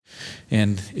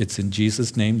And it's in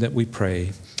Jesus' name that we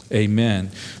pray.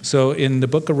 Amen. So in the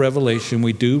book of Revelation,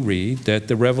 we do read that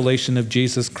the revelation of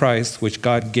Jesus Christ, which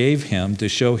God gave him to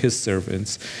show his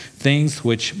servants, things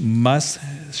which must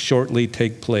shortly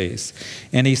take place.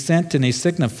 And he sent and he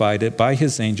signified it by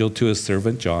his angel to his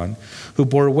servant John, who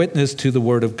bore witness to the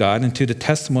word of God and to the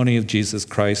testimony of Jesus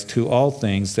Christ, to all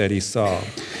things that he saw.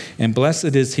 And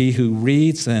blessed is he who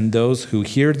reads and those who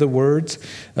hear the words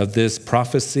of this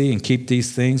prophecy and keep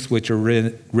these things which are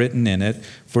written in it,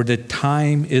 for the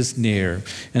time is near.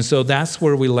 And so that's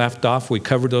where we left off. We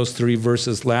covered those 3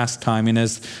 verses last time. And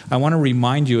as I want to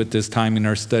remind you at this time in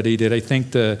our study that I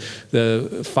think the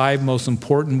 5 most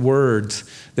important words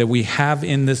that we have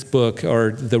in this book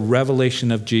are the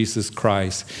revelation of Jesus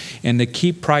Christ. And to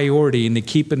keep priority and to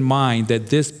keep in mind that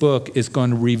this book is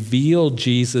going to reveal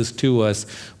Jesus to us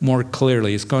more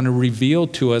clearly. It's going to reveal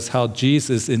to us how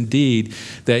Jesus indeed,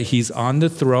 that he's on the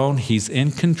throne, he's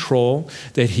in control,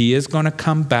 that he is going to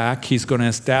come back, he's going to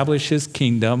establish his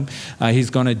kingdom, he's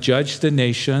going to judge the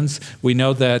nations. We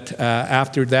know that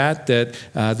after that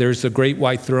there's a great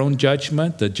white throne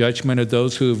judgment, the judgment of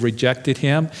those who have rejected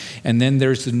him, and then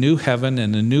there's a new heaven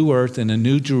and a new earth and a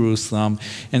new Jerusalem.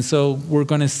 And so we're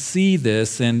going to see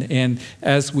this, and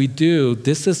as we do,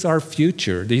 this is our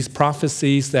future, these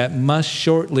prophecies that must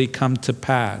shortly come to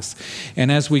pass.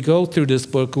 And as we go through this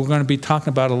book, we're going to be talking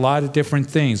about a lot of different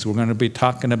things. We're going to be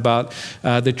talking about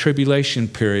the tribulation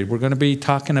period. We're going to be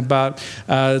talking about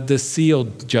the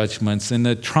sealed judgments and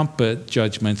the trumpet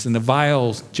judgments and the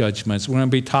vial judgments. We're going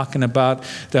to be talking about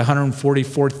the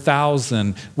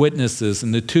 144,000 witnesses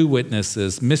and the 2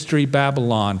 witnesses, Mystery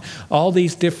Babylon, all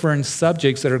these different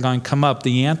subjects that are going to come up,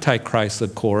 the Antichrist,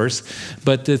 of course.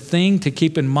 But the thing to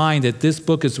keep in mind that this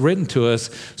book is written to us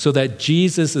so that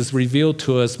Jesus is revealed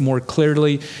to us more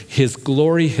clearly, his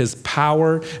glory, his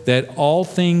power, that all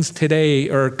things today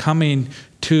are coming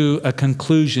to a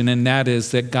conclusion, and that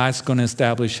is that God's going to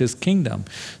establish his kingdom.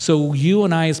 So you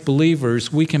and I as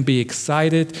believers, we can be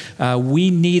excited.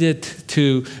 We needed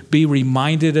to be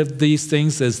reminded of these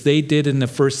things as they did in the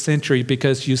first century,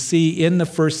 because you see in the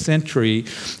first century,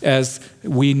 as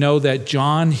we know that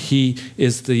John, he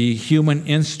is the human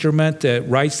instrument that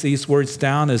writes these words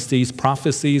down as these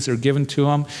prophecies are given to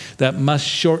him that must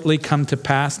shortly come to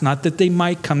pass. Not that they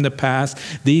might come to pass.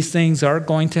 These things are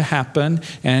going to happen.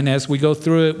 And as we go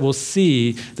through it, we'll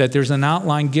see that there's an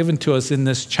outline given to us in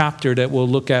this chapter that we'll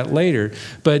look at later.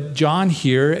 But John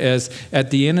here, as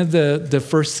at the end of the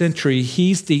first century,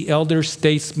 he's the elder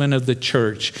statesman of the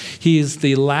church. He is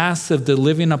the last of the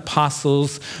living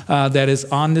apostles that is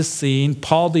on the scene.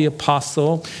 Paul the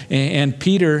apostle and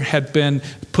Peter had been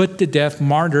put to death,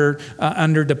 martyred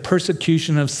under the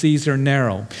persecution of Caesar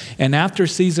Nero. And after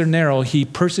Caesar Nero, he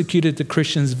persecuted the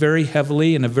Christians very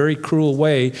heavily in a very cruel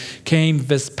way. Came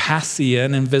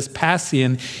Vespasian, and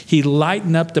Vespasian, he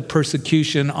lightened up the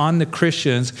persecution on the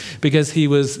Christians because he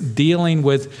was dealing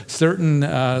with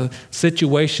certain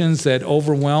situations that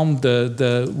overwhelmed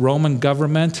the Roman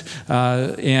government,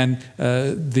 and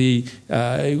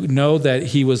know that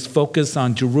he was focused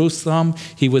on Jerusalem.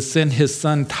 He would send his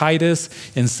son Titus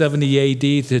in 70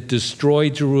 AD to destroy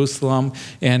Jerusalem.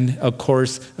 And of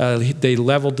course, they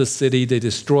leveled the city. They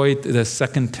destroyed the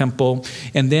second temple.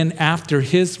 And then after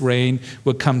his reign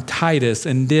would come Titus.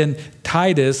 And then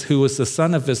Titus, who was the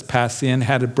son of Vespasian,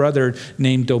 had a brother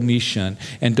named Domitian.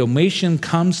 And Domitian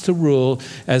comes to rule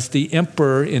as the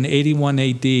emperor in 81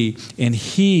 AD. And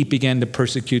he began to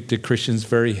persecute the Christians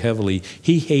very heavily.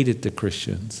 He hated the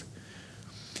Christians.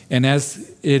 And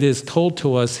as it is told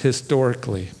to us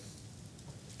historically,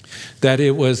 that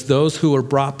it was those who were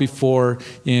brought before,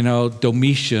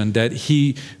 Domitian, that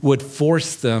he would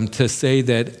force them to say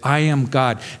that I am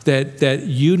God, that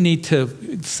you need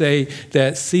to say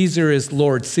that Caesar is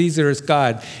Lord, Caesar is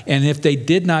God. And if they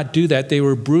did not do that, they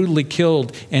were brutally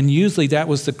killed. And usually that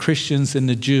was the Christians and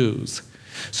the Jews.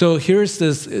 So here's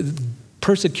this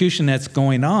persecution that's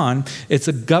going on. It's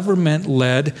a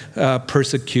government-led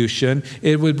persecution.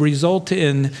 It would result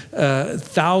in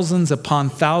thousands upon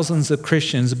thousands of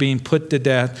Christians being put to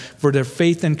death for their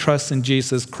faith and trust in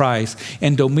Jesus Christ.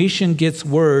 And Domitian gets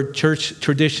word, church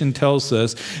tradition tells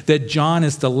us, that John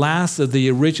is the last of the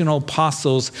original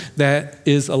apostles that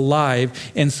is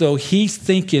alive. And so he's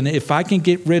thinking, if I can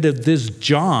get rid of this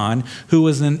John, who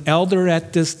was an elder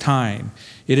at this time.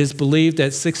 It is believed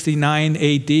that 69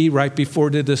 AD, right before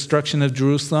the destruction of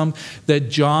Jerusalem, that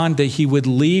John, that he would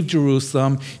leave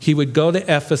Jerusalem, he would go to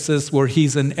Ephesus, where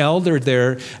he's an elder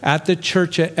there at the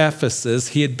church at Ephesus.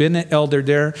 He had been an elder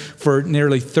there for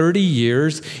nearly 30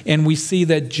 years. And we see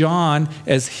that John,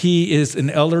 as he is an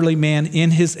elderly man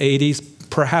in his 80s,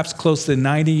 perhaps close to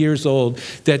 90 years old,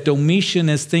 that Domitian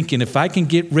is thinking, if I can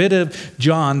get rid of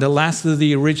John, the last of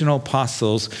the original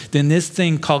apostles, then this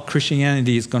thing called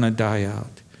Christianity is going to die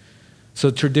out. So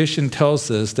tradition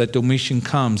tells us that Domitian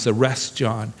comes, arrests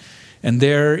John. And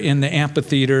there in the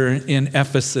amphitheater in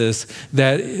Ephesus,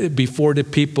 that before the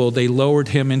people, they lowered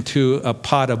him into a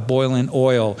pot of boiling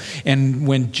oil. And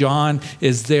when John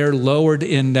is there lowered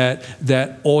in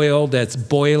that oil that's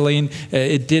boiling,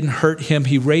 it didn't hurt him.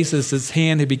 He raises his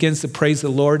hand. He begins to praise the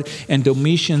Lord. And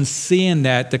Domitian, seeing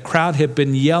that, the crowd had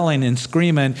been yelling and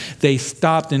screaming. They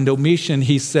stopped. And Domitian,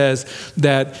 he says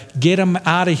that, get him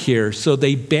out of here. So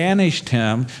they banished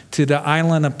him to the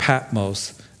island of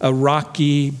Patmos, a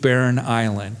rocky, barren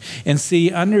island. And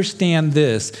see, understand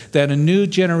this, that a new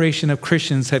generation of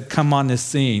Christians had come on the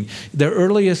scene. The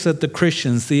earliest of the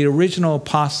Christians, the original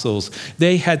apostles,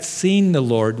 they had seen the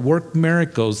Lord work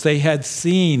miracles. They had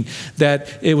seen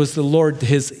that it was the Lord,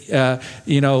 the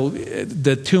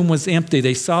tomb was empty.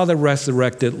 They saw the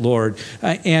resurrected Lord.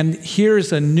 And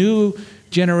here's a new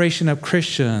generation of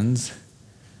Christians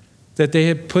that they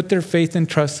had put their faith and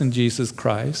trust in Jesus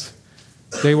Christ.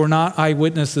 They were not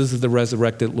eyewitnesses of the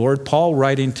resurrected Lord. Paul,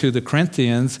 writing to the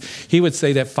Corinthians, he would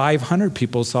say that 500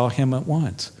 people saw him at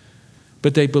once.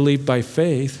 But they believed by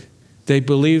faith. They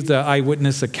believed the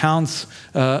eyewitness accounts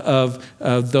of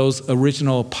those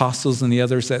original apostles and the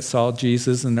others that saw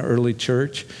Jesus in the early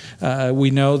church.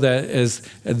 We know that as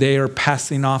they are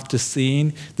passing off the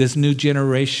scene, this new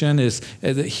generation is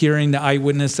hearing the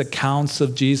eyewitness accounts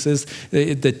of Jesus,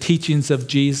 the teachings of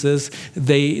Jesus.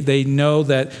 They know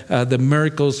that the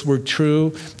miracles were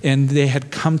true, and they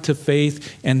had come to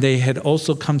faith, and they had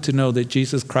also come to know that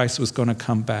Jesus Christ was going to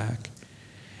come back.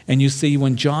 And you see,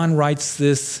 when John writes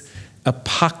this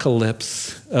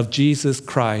apocalypse of Jesus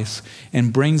Christ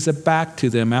and brings it back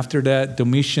to them. After that,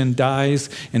 Domitian dies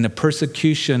and the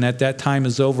persecution at that time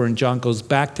is over, and John goes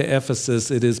back to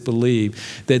Ephesus. It is believed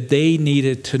that they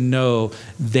needed to know,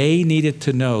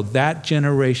 that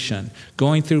generation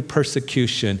going through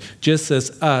persecution, just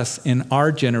as us in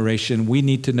our generation, we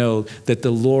need to know that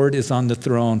the Lord is on the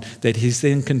throne, that he's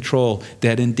in control,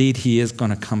 that indeed he is going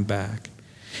to come back.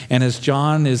 And as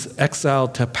John is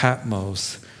exiled to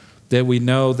Patmos, that we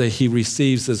know that he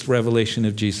receives this revelation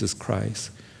of Jesus Christ.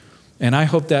 And I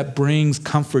hope that brings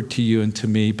comfort to you and to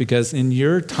me, because in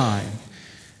your time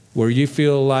where you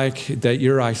feel like that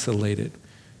you're isolated,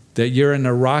 that you're in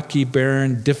a rocky,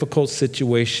 barren, difficult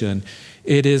situation,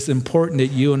 it is important that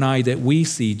you and I, that we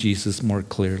see Jesus more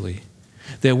clearly.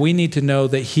 That we need to know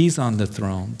that he's on the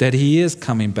throne, that he is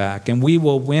coming back, and we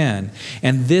will win.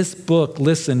 And this book,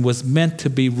 listen, was meant to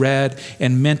be read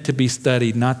and meant to be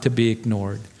studied, not to be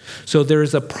ignored. So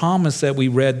there's a promise that we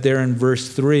read there in verse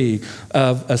 3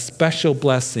 of a special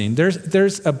blessing.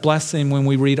 There's a blessing when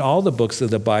we read all the books of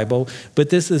the Bible,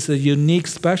 but this is a unique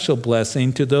special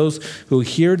blessing to those who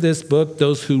hear this book,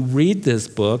 those who read this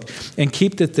book, and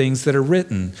keep the things that are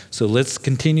written. So let's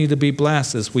continue to be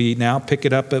blessed as we now pick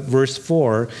it up at verse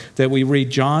 4, that we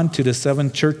read, John to the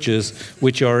 7 churches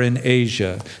which are in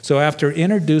Asia. So after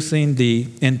introducing the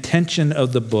intention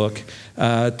of the book,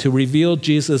 to reveal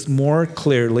Jesus more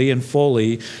clearly and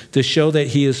fully, to show that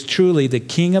he is truly the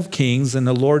King of Kings and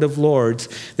the Lord of Lords,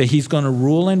 that he's going to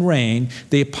rule and reign,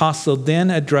 the apostle then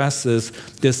addresses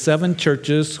the 7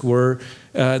 churches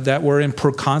that were in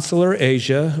proconsular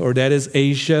Asia, or that is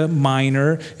Asia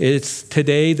Minor. It's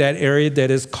today that area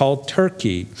that is called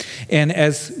Turkey. And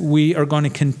as we are going to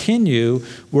continue,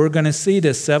 we're going to see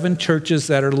the 7 churches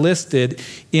that are listed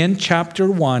in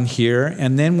chapter 1 here.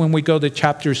 And then when we go to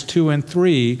chapters 2 and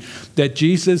 3, that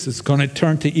Jesus is going to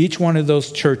turn to each one of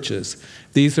those churches.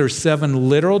 These are 7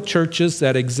 literal churches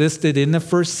that existed in the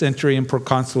first century in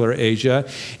proconsular Asia.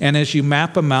 And as you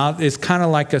map them out, it's kind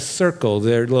of like a circle.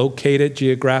 They're located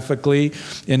geographically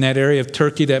in that area of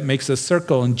Turkey that makes a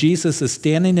circle. And Jesus is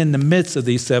standing in the midst of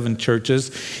these 7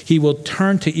 churches. He will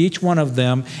turn to each one of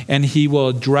them and he will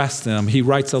address them. He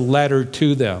writes a letter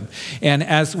to them. And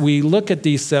as we look at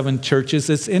these 7 churches,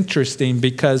 it's interesting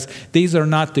because these are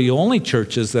not the only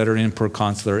churches that are in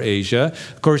proconsular Asia.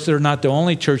 Of course, they're not the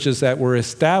only churches that were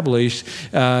established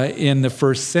in the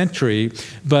first century,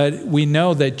 but we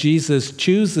know that Jesus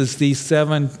chooses these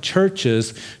 7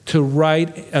 churches to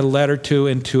write a letter to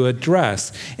and to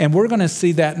address. And we're going to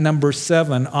see that number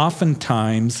 7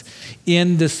 oftentimes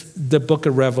in the book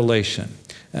of Revelation.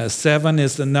 7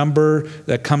 is the number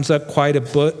that comes up quite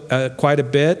a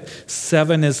bit.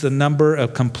 7 is the number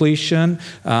of completion.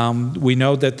 We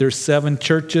know that there's 7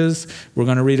 churches. We're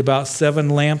going to read about 7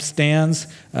 lampstands,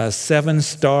 7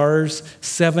 stars,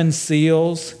 7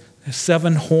 seals,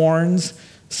 7 horns,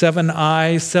 7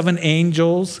 eyes, 7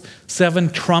 angels, 7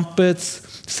 trumpets,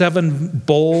 7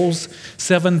 bowls,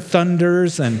 7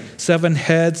 thunders, and 7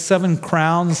 heads, 7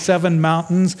 crowns, 7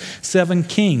 mountains, 7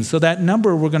 kings. So that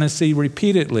number we're going to see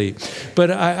repeatedly. But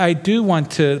I do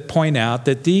want to point out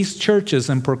that these churches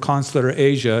in Proconsular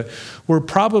Asia were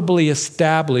probably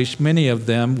established, many of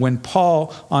them, when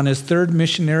Paul, on his 3rd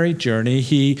missionary journey,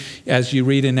 he, as you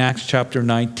read in Acts chapter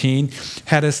 19,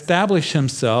 had established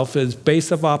himself as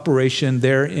base of operation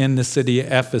there in the city of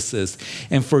Ephesus.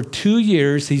 And for 2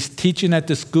 years, he's teaching at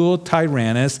the school of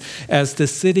Tyrannus. As the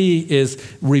city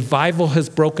revival has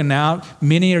broken out,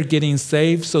 many are getting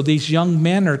saved. So these young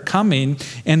men are coming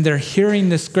and they're hearing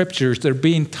the scriptures. They're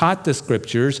being taught the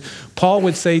scriptures. Paul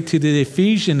would say to the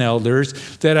Ephesian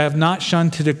elders that I have not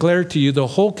shunned to declare to you the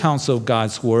whole counsel of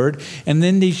God's word. And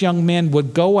then these young men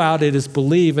would go out, it is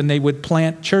believed, and they would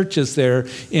plant churches there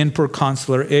in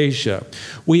Proconsular Asia.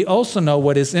 We also know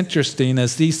what is interesting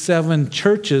as these 7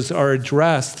 churches are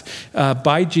addressed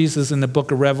by Jesus in the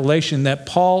book of Revelation, that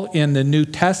Paul in the New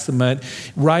Testament,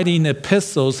 writing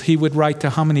epistles, he would write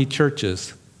to how many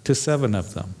churches? To 7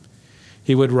 of them.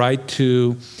 He would write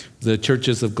to the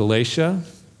churches of Galatia,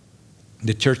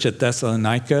 the church at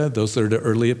Thessalonica, those are the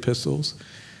early epistles.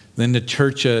 Then the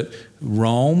church at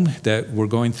Rome that we're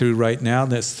going through right now,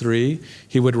 that's 3.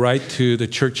 He would write to the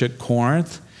church at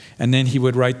Corinth. And then he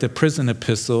would write the prison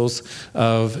epistles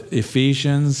of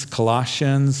Ephesians,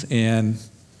 Colossians, and,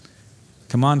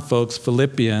 come on folks,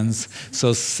 Philippians.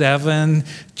 So 7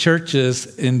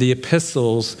 churches in the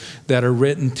epistles that are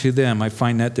written to them. I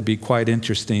find that to be quite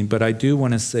interesting. But I do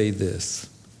want to say this,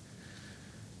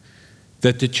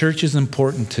 that the church is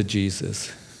important to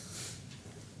Jesus.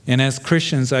 And as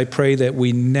Christians, I pray that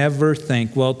we never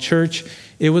think, well, church,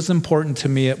 it was important to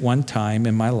me at one time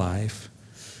in my life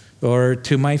or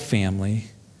to my family,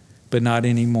 but not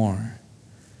anymore.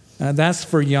 That's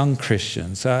for young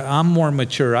Christians. I'm more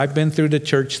mature. I've been through the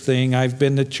church thing. I've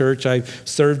been to church. I've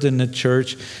served in the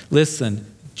church. Listen,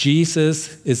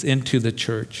 Jesus is into the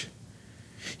church.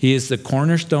 He is the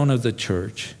cornerstone of the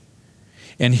church.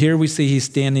 And here we see he's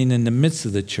standing in the midst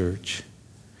of the church,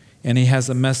 and he has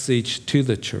a message to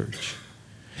the church.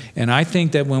 And I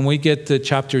think that when we get to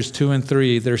chapters 2 and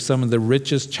 3, they're some of the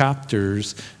richest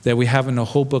chapters that we have in the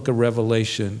whole book of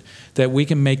Revelation, that we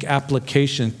can make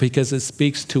applications because it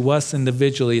speaks to us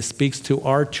individually. It speaks to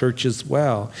our church as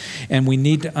well. And we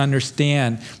need to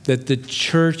understand that the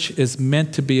church is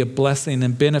meant to be a blessing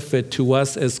and benefit to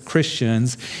us as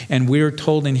Christians. And we are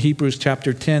told in Hebrews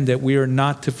chapter 10 that we are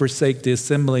not to forsake the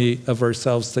assembly of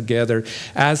ourselves together,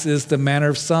 as is the manner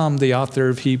of some, the author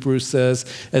of Hebrews says,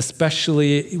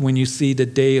 especially when you see the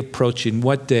day approaching.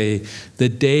 What day? The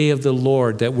day of the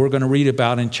Lord that we're going to read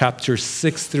about in chapters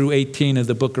 6 through 18 of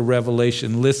the book of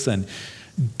Revelation. Listen,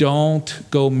 don't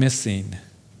go missing.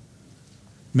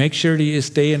 Make sure that you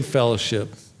stay in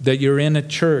fellowship, that you're in a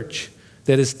church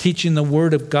that is teaching the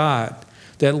Word of God,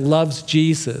 that loves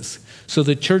Jesus. So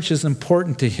the church is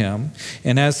important to him.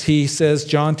 And as he says,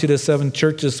 John to the 7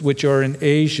 churches which are in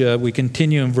Asia, we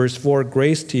continue in verse 4,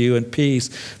 grace to you and peace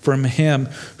from him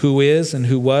who is and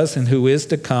who was and who is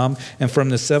to come, and from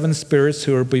the 7 spirits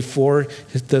who are before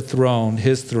the throne,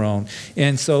 his throne.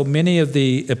 And so many of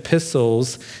the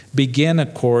epistles begin,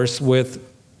 of course, with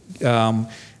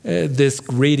this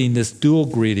greeting, this dual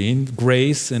greeting,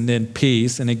 grace and then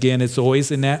peace. And again, it's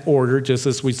always in that order, just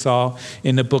as we saw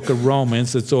in the book of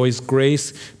Romans. It's always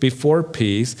grace before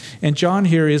peace. And John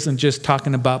here isn't just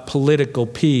talking about political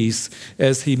peace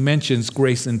as he mentions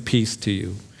grace and peace to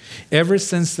you. Ever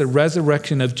since the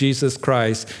resurrection of Jesus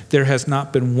Christ, there has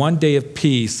not been one day of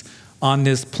peace on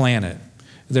this planet.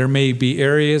 There may be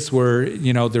areas where,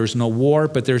 there's no war,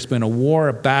 but there's been a war,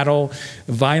 a battle,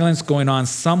 violence going on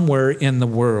somewhere in the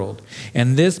world.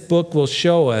 And this book will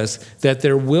show us that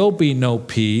there will be no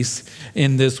peace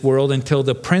in this world until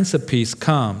the Prince of Peace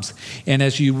comes. And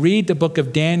as you read the book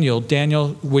of Daniel,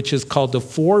 which is called the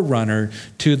forerunner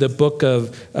to the book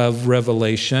of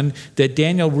Revelation, that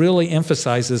Daniel really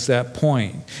emphasizes that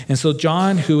point. And so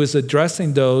John, who is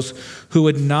addressing those who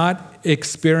would not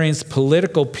experience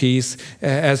political peace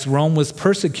as Rome was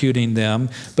persecuting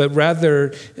them, but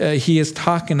rather he is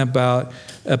talking about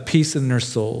a peace in their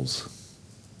souls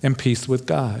and peace with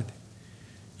God.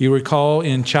 You recall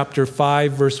in chapter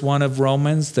 5, verse 1 of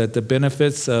Romans, that the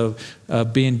benefits of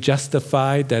being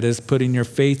justified, that is putting your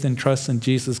faith and trust in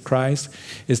Jesus Christ,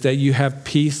 is that you have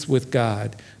peace with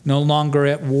God. No longer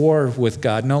at war with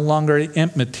God, no longer at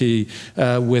enmity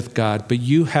with God, but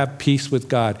you have peace with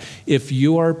God. If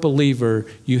you are a believer,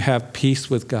 you have peace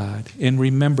with God. And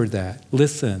remember that.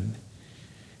 Listen,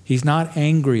 he's not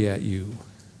angry at you.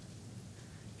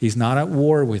 He's not at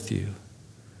war with you.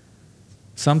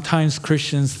 Sometimes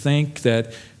Christians think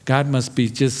that God must be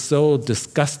just so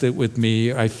disgusted with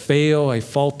me. I fail, I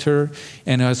falter.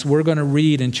 And as we're going to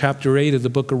read in chapter 8 of the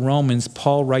book of Romans,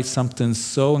 Paul writes something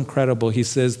so incredible. He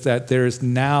says that there is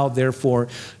now, therefore,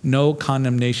 no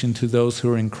condemnation to those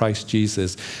who are in Christ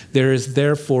Jesus. There is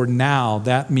therefore now,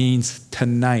 that means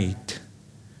tonight,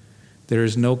 there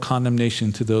is no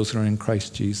condemnation to those who are in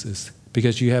Christ Jesus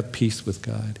because you have peace with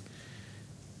God.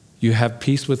 You have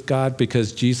peace with God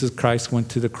because Jesus Christ went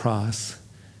to the cross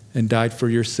and died for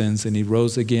your sins, and he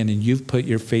rose again, and you've put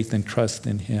your faith and trust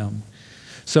in him.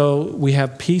 So we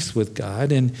have peace with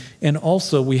God, and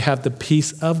also we have the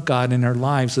peace of God in our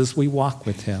lives as we walk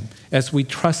with him, as we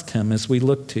trust him, as we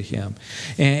look to him.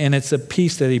 And it's a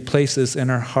peace that he places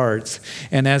in our hearts.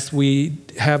 And as we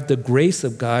have the grace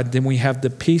of God, then we have the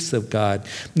peace of God.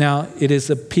 Now, it is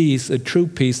a peace, a true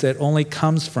peace that only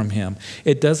comes from him.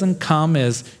 It doesn't come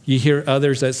as you hear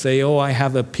others that say, oh, I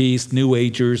have a peace. New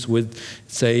Agers would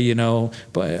say,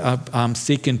 but I'm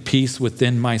seeking peace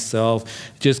within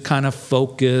myself. Just kind of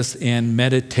focus and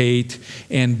meditate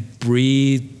and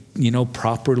breathe,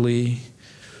 properly.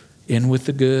 In with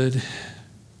the good,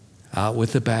 out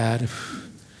with the bad.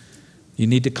 You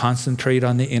need to concentrate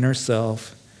on the inner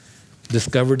self.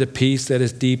 Discover the peace that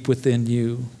is deep within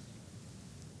you.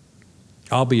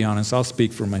 I'll be honest, I'll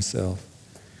speak for myself.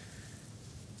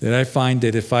 That I find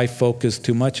that if I focus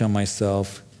too much on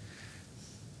myself,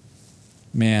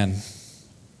 man,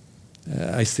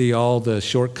 I see all the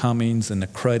shortcomings and the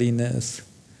cruddiness.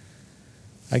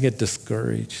 I get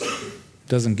discouraged. It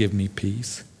doesn't give me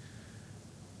peace.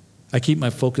 I keep my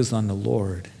focus on the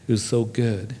Lord, who's so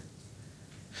good.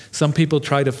 Some people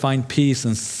try to find peace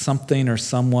in something or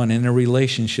someone, in a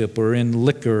relationship or in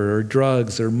liquor or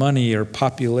drugs or money or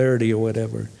popularity or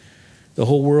whatever. The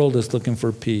whole world is looking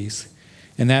for peace.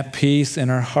 And that peace in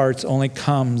our hearts only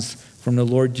comes from the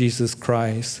Lord Jesus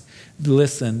Christ.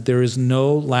 Listen, there is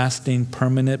no lasting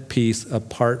permanent peace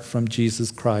apart from Jesus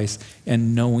Christ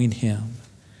and knowing him.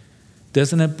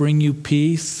 Doesn't it bring you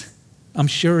peace? I'm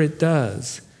sure it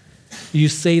does. You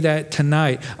say that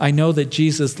tonight. I know that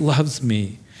Jesus loves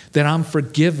me, that I'm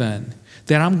forgiven,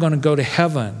 that I'm going to go to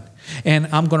heaven, and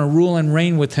I'm going to rule and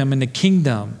reign with him in the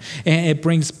kingdom. And it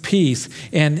brings peace,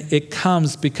 and it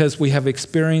comes because we have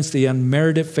experienced the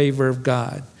unmerited favor of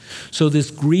God. So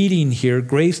this greeting here,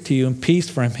 grace to you and peace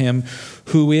from him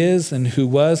who is and who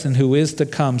was and who is to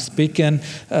come, speaking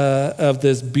of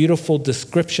this beautiful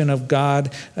description of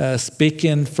God,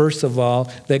 speaking first of all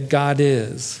that God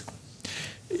is.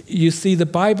 You see, the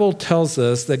Bible tells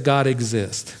us that God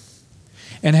exists.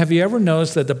 And have you ever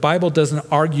noticed that the Bible doesn't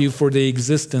argue for the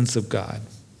existence of God?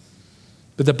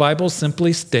 But the Bible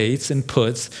simply states and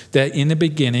puts that in the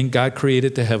beginning, God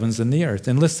created the heavens and the earth.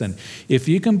 And listen, if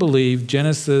you can believe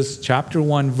Genesis chapter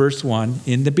 1, verse 1,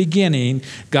 in the beginning,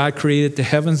 God created the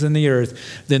heavens and the earth,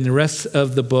 then the rest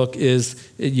of the book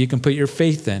is, you can put your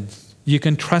faith in. You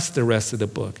can trust the rest of the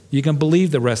book. You can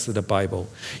believe the rest of the Bible.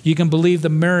 You can believe the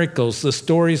miracles, the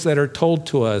stories that are told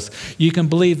to us. You can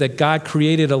believe that God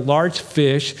created a large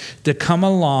fish to come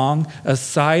along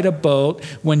aside a boat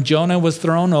when Jonah was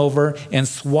thrown over and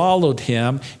swallowed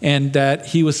him, and that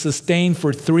he was sustained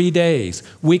for 3 days.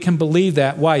 We can believe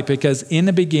that. Why? Because in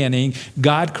the beginning,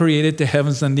 God created the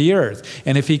heavens and the earth.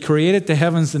 And if he created the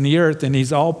heavens and the earth, and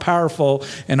he's all powerful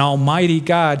and almighty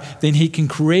God, then he can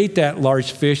create that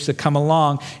large fish to come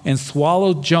along and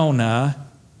swallow Jonah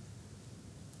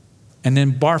and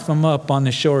then barf him up on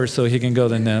the shore so he can go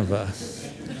to Nineveh.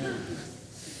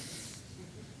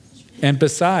 And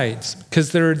besides,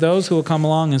 because there are those who will come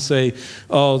along and say,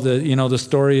 oh, the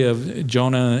story of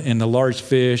Jonah and the large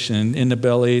fish and in the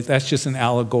belly, that's just an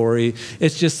allegory.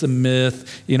 It's just a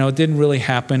myth. It didn't really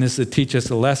happen. It's to teach us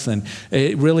a lesson.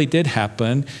 It really did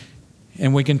happen,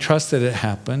 and we can trust that it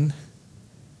happened.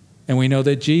 And we know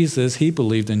that Jesus, he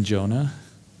believed in Jonah,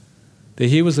 that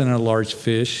he was in a large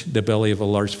fish, the belly of a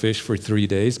large fish for 3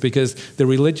 days, because the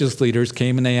religious leaders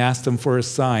came and they asked him for a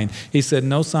sign. He said,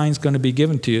 no sign's going to be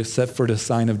given to you except for the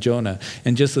sign of Jonah.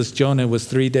 And just as Jonah was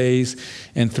 3 days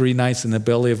and 3 nights in the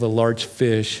belly of a large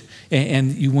fish,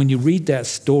 when you read that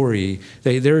story,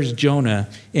 there's Jonah,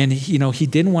 and he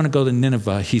didn't want to go to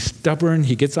Nineveh. He's stubborn.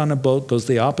 He gets on a boat, goes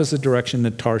the opposite direction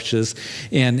to Tarshish,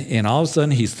 and all of a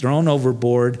sudden he's thrown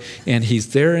overboard, and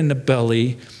he's there in the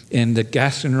belly, and the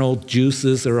gastrointestinal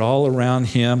juices are all around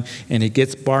him, and he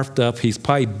gets barfed up. He's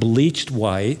probably bleached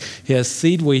white. He has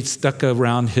seaweed stuck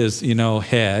around his,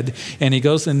 head, and he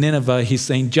goes to Nineveh. He's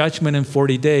saying judgment in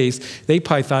 40 days. They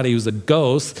probably thought he was a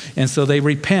ghost, and so they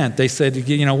repent. They said, we're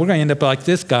going to end up like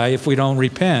this guy if we don't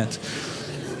repent.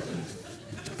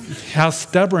 how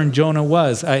stubborn Jonah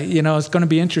was. It's going to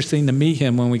be interesting to meet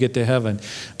him when we get to heaven.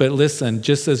 But listen,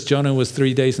 just as Jonah was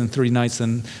 3 days and 3 nights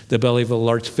in the belly of a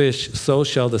large fish, so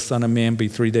shall the Son of Man be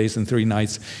 3 days and 3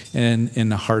 nights in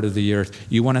the heart of the earth.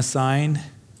 You want a sign?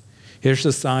 Here's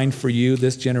a sign for you,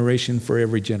 this generation, for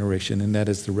every generation, and that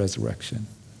is the resurrection.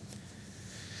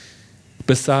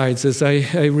 Besides, as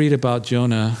I read about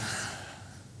Jonah,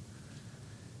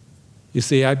 you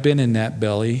see, I've been in that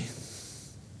belly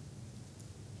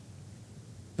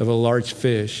of a large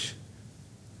fish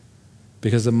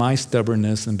because of my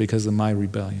stubbornness and because of my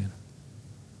rebellion.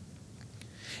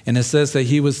 And it says that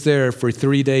he was there for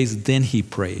 3 days, then he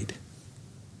prayed.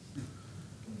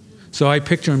 So I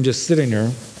picture him just sitting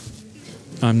there.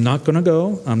 I'm not going to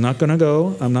go, I'm not going to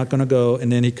go, I'm not going to go.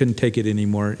 And then he couldn't take it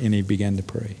anymore and he began to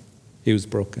pray. He was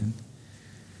broken.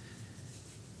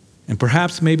 And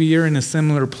perhaps maybe you're in a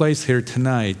similar place here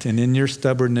tonight, and in your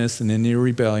stubbornness and in your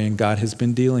rebellion, God has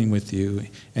been dealing with you,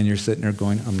 and you're sitting there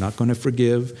going, I'm not going to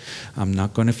forgive. I'm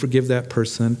not going to forgive that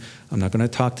person. I'm not going to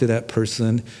talk to that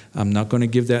person. I'm not going to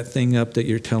give that thing up that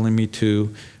you're telling me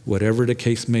to, whatever the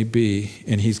case may be,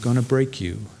 and he's going to break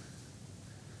you.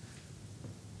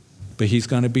 But he's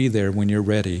going to be there when you're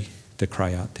ready to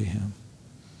cry out to him.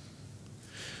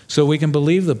 So we can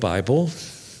believe the Bible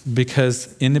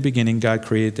because in the beginning, God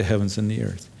created the heavens and the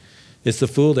earth. It's the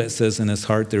fool that says in his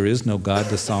heart, there is no God,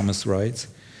 the psalmist writes.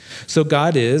 So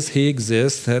God is, he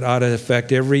exists. That ought to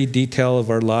affect every detail of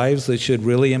our lives. It should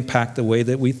really impact the way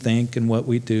that we think and what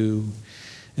we do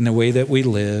and the way that we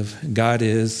live. God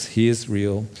is, he is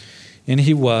real. And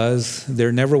he was.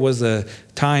 There never was a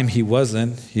time he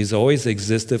wasn't. He's always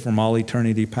existed from all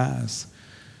eternity past.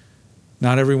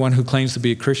 Not everyone who claims to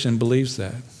be a Christian believes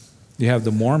that. You have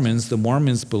the Mormons. The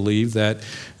Mormons believe that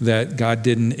God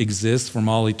didn't exist from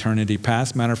all eternity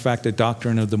past. Matter of fact, the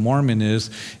doctrine of the Mormon is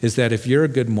that if you're a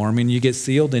good Mormon, you get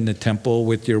sealed in the temple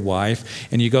with your wife,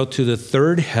 and you go to the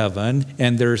third heaven,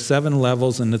 and there are 7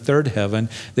 levels in the third heaven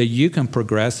that you can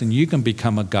progress, and you can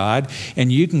become a god,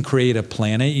 and you can create a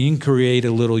planet, you can create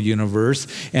a little universe,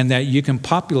 and that you can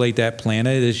populate that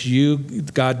planet as you,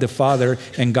 God the Father,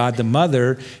 and God the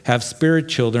Mother have spirit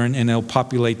children, and they'll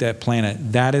populate that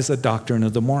planet. That is a doctrine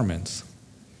of the Mormons.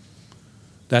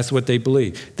 That's what they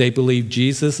believe. They believe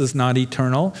Jesus is not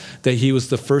eternal, that he was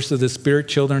the first of the spirit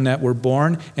children that were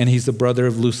born, and he's the brother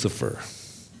of Lucifer.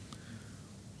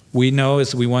 We know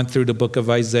as we went through the book of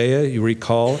Isaiah, you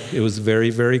recall, it was very,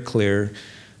 very clear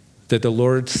that the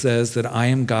Lord says that I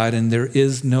am God and there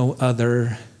is no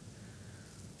other,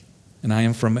 and I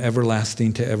am from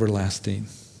everlasting to everlasting.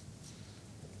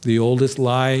 The oldest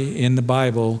lie in the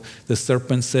Bible, the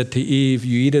serpent said to Eve,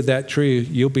 you eat of that tree,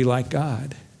 you'll be like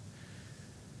God.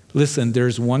 Listen,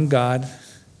 there's one God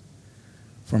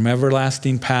from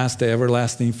everlasting past to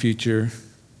everlasting future.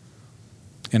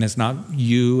 And it's not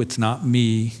you, it's not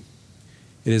me.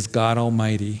 It is God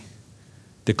Almighty,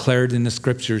 declared in the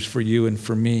scriptures for you and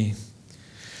for me.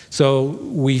 So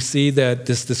we see that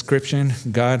this description,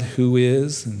 God who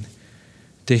is, and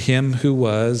to him who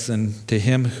was, and to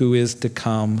him who is to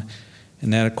come.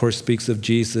 And that, of course, speaks of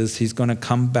Jesus. He's going to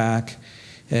come back.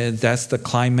 And that's the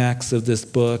climax of this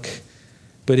book.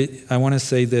 But I want to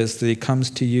say this, that he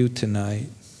comes to you tonight,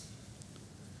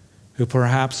 who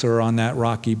perhaps are on that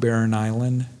rocky, barren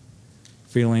island,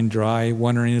 feeling dry,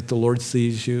 wondering if the Lord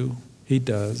sees you. He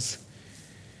does.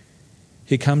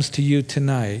 He comes to you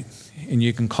tonight, and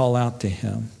you can call out to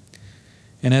him.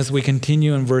 And as we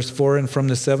continue in verse 4, and from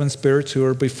the 7 spirits who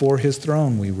are before his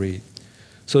throne, we read.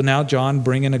 So now John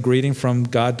bringing a greeting from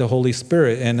God the Holy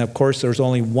Spirit. And of course, there's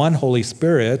only one Holy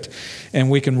Spirit. And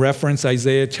we can reference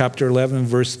Isaiah chapter 11,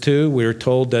 verse 2. We're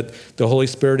told that the Holy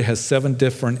Spirit has 7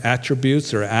 different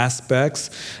attributes or aspects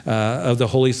of the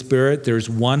Holy Spirit. There's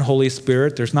one Holy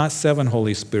Spirit. There's not 7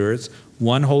 Holy Spirits.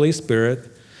 One Holy Spirit.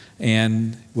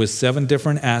 And with 7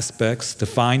 different aspects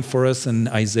defined for us in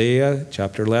Isaiah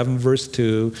chapter 11, verse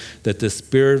 2, that the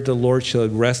Spirit of the Lord shall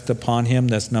rest upon him.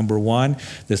 That's number 1.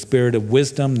 The Spirit of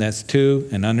wisdom, that's 2.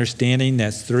 And understanding,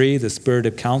 that's 3. The Spirit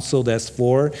of counsel, that's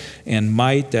 4. And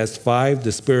might, that's 5.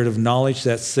 The Spirit of knowledge,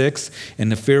 that's 6.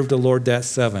 And the fear of the Lord, that's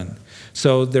 7.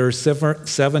 So there are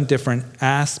 7 different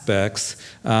aspects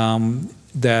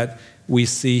that we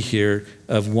see here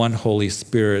of one Holy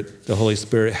Spirit, the Holy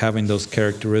Spirit having those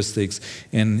characteristics,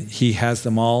 and he has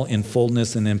them all in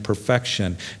fullness and in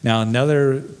perfection. Now,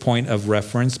 another point of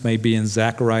reference may be in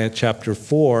Zechariah chapter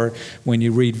 4, when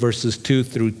you read verses 2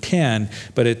 through 10,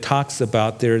 but it talks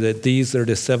about there that these are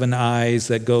the 7 eyes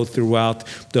that go throughout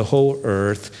the whole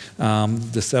earth,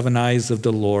 the 7 eyes of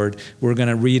the Lord. We're going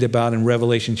to read about in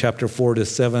Revelation chapter 4 the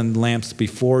 7 lamps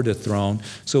before the throne.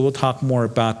 So we'll talk more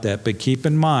about that. But keep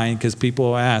in mind, because people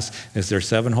will ask, is there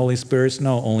 7 Holy Spirits?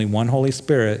 No, only one Holy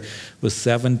Spirit with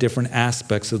 7 different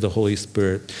aspects of the Holy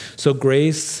Spirit. So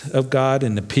grace of God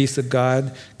and the peace of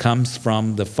God comes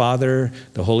from the Father,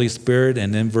 the Holy Spirit,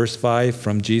 and then verse 5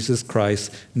 from Jesus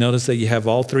Christ. Notice that you have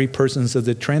all 3 persons of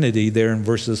the Trinity there in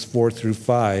verses 4 through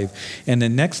 5. And the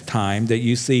next time that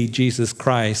you see Jesus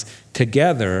Christ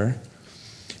together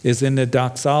is in the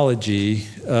doxology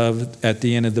at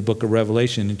the end of the book of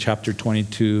Revelation in chapter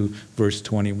 22, verse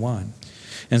 21.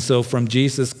 And so from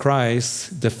Jesus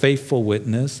Christ, the faithful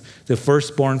witness, the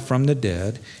firstborn from the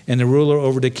dead, and the ruler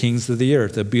over the kings of the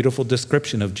earth, a beautiful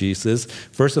description of Jesus.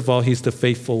 First of all, he's the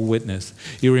faithful witness.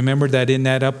 You remember that in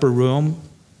that upper room,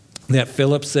 that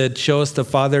Philip said, show us the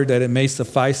Father that it may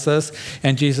suffice us.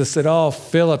 And Jesus said, oh,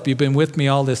 Philip, you've been with me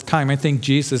all this time. I think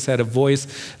Jesus had a voice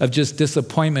of just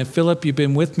disappointment. Philip, you've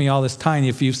been with me all this time.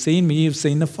 If you've seen me, you've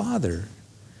seen the Father.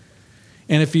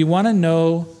 And if you want to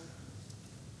know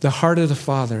the heart of the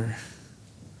Father,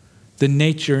 the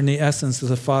nature and the essence of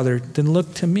the Father, then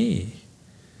look to me.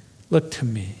 Look to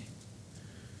me.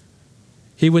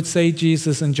 He would say,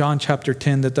 Jesus, in John chapter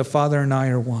 10, that the Father and I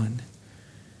are one.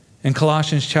 In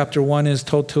Colossians chapter 1 is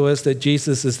told to us that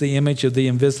Jesus is the image of the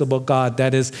invisible God.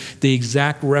 That is the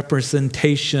exact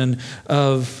representation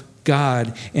of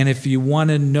God. And if you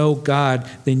want to know God,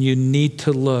 then you need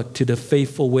to look to the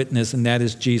faithful witness, and that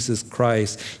is Jesus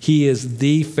Christ. He is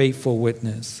the faithful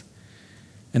witness.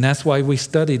 And that's why we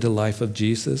study the life of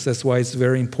Jesus. That's why it's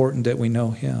very important that we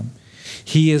know him.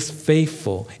 He is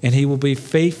faithful, and he will be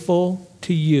faithful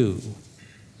to you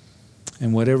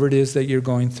and whatever it is that you're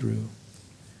going through.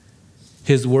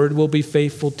 His word will be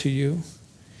faithful to you.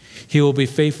 He will be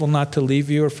faithful not to leave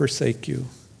you or forsake you.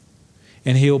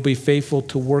 And he will be faithful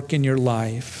to work in your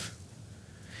life.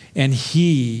 And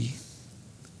he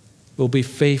will be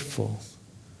faithful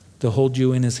to hold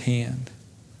you in his hand.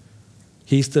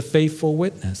 He's the faithful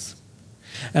witness.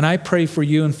 And I pray for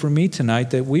you and for me tonight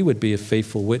that we would be a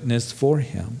faithful witness for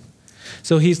him.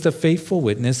 So he's the faithful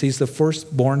witness. He's the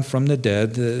firstborn from the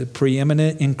dead, the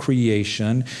preeminent in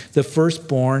creation. The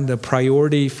firstborn, the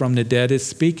priority from the dead, is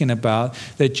speaking about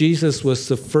that Jesus was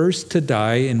the first to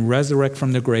die and resurrect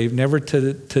from the grave, never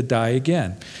to die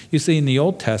again. You see, in the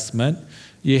Old Testament,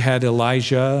 you had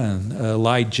Elijah and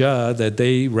Elijah, that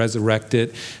they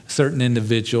resurrected certain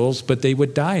individuals, but they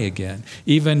would die again.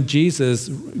 Even Jesus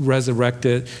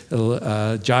resurrected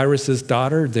Jairus'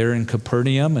 daughter there in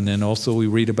Capernaum, and then also we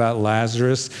read about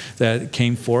Lazarus that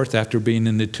came forth after being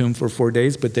in the tomb for 4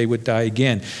 days, but they would die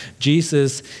again.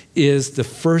 Jesus is the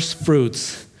first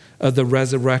fruits of the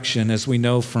resurrection, as we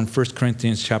know from 1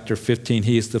 Corinthians chapter 15.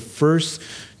 He is the first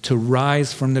to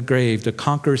rise from the grave, to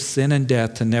conquer sin and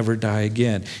death, to never die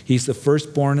again. He's the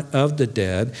firstborn of the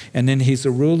dead, and then he's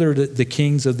a ruler of the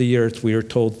kings of the earth, we are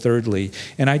told thirdly.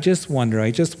 And I just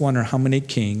wonder how many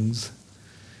kings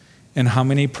and how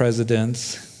many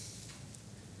presidents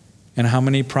and how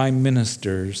many prime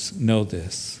ministers know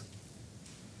this.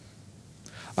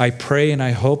 I pray and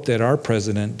I hope that our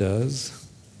president does.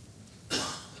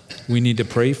 We need to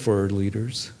pray for our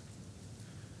leaders.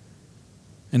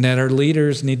 And that our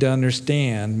leaders need to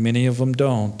understand, many of them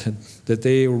don't, that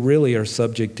they really are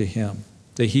subject to him,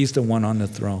 that he's the one on the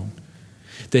throne,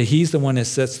 that he's the one that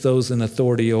sets those in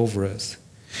authority over us.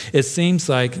 It seems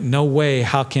like, no way,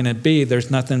 how can it be? There's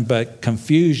nothing but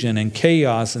confusion and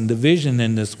chaos and division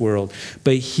in this world.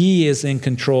 But he is in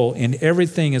control, and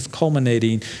everything is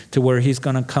culminating to where he's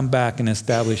going to come back and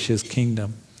establish his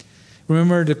kingdom.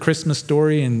 Remember the Christmas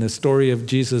story and the story of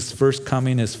Jesus' first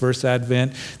coming, his first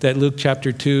advent, that Luke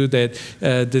chapter 2, that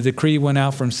the decree went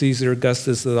out from Caesar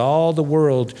Augustus that all the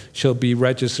world shall be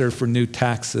registered for new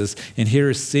taxes. And here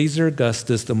is Caesar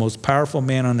Augustus, the most powerful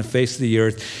man on the face of the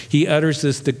earth. He utters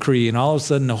this decree, and all of a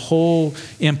sudden the whole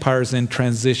empire is in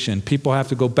transition. People have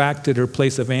to go back to their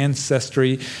place of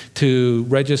ancestry to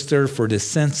register for the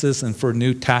census and for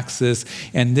new taxes.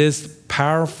 And this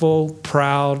powerful,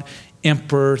 proud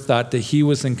emperor thought that he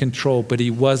was in control, but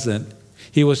he wasn't.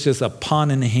 He was just a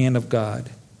pawn in the hand of God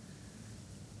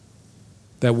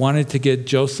that wanted to get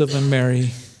Joseph and Mary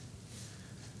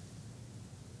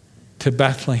to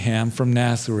Bethlehem from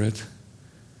Nazareth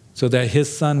so that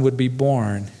his son would be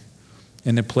born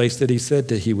in the place that he said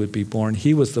that he would be born.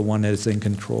 He was the one that is in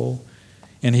control,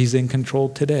 and he's in control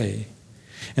today.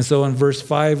 And so in verse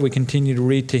 5, we continue to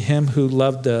read, to him who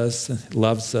loves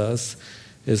us,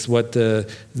 is what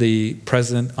the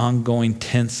present ongoing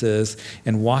tense is,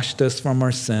 and washed us from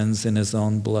our sins in his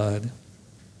own blood.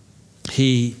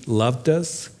 He loved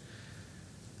us.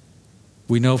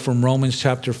 We know from Romans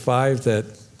chapter 5 that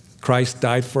Christ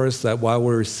died for us, that while we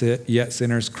were yet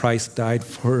sinners, Christ died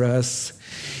for us.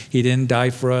 He didn't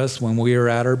die for us when we were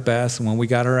at our best, when we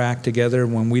got our act together,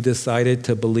 when we decided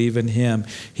to believe in him.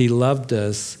 He loved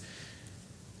us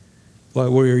while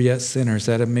we were yet sinners.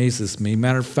 That amazes me.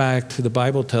 Matter of fact, the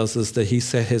Bible tells us that he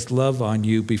set his love on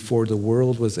you before the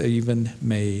world was even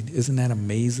made. Isn't that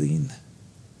amazing?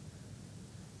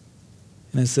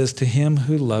 And it says, to him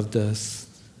who loved us,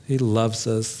 he loves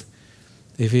us.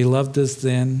 If he loved us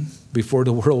then, before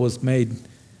the world was made,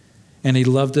 and he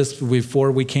loved us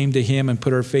before we came to him and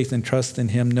put our faith and trust in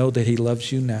him, know that he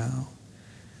loves you now.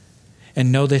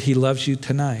 And know that he loves you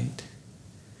tonight.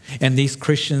 And these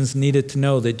Christians needed to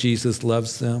know that Jesus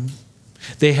loves them.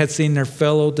 They had seen their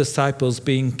fellow disciples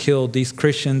being killed. These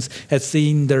Christians had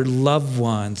seen their loved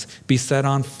ones be set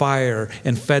on fire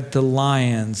and fed to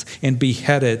lions and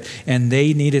beheaded. And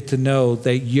they needed to know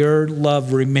that your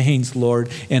love remains,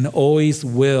 Lord, and always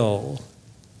will.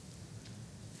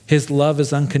 His love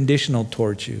is unconditional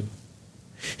towards you.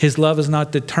 His love is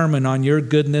not determined on your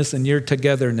goodness and your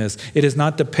togetherness. It is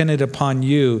not dependent upon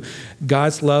you.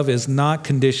 God's love is not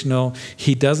conditional.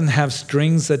 He doesn't have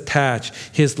strings attached.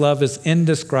 His love is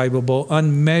indescribable,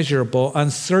 unmeasurable,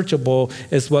 unsearchable,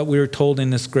 is what we were told in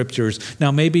the scriptures.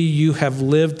 Now, maybe you have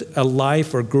lived a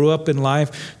life or grew up in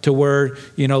life to where,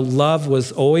 love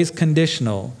was always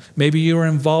conditional. Maybe you were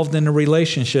involved in a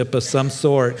relationship of some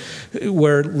sort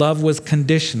where love was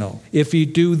conditional. If you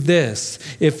do this,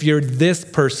 if you're this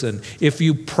person, if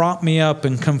you prop me up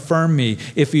and confirm me,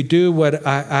 if you do what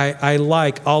I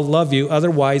like, I'll love you.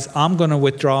 Otherwise, I'm going to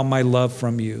withdraw my love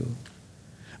from you.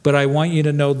 But I want you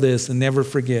to know this and never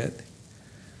forget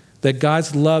that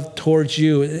God's love towards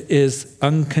you is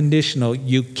unconditional.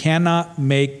 You cannot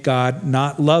make God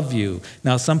not love you.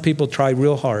 Now, some people try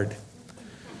real hard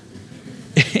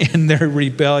in their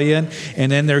rebellion,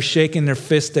 and then they're shaking their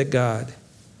fist at God.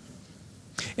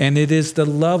 And it is the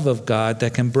love of God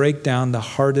that can break down the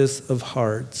hardest of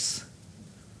hearts.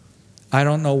 I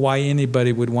don't know why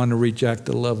anybody would want to reject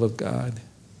the love of God.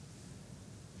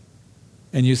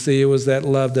 And you see, it was that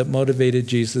love that motivated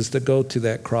Jesus to go to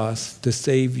that cross, to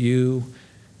save you,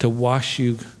 to wash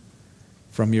you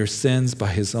from your sins by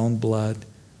his own blood,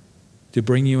 to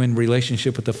bring you in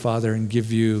relationship with the Father and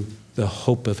give you the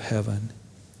hope of heaven.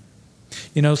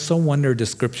 So wonder the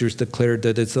scriptures declare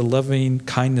that it's the loving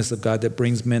kindness of God that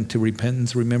brings men to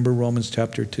repentance. Remember Romans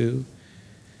chapter 2?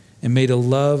 And may the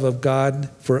love of God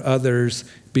for others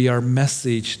be our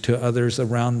message to others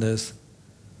around us.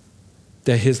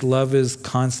 That his love is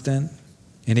constant,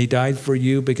 and he died for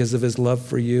you because of his love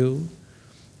for you.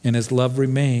 And his love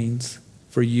remains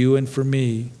for you and for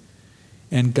me.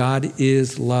 And God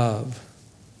is love.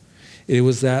 It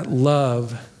was that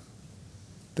love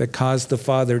that caused the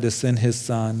Father to send his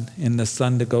Son and the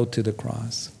Son to go to the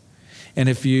cross. And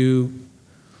if you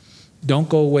don't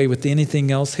go away with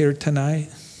anything else here tonight,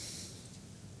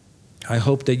 I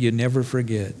hope that you never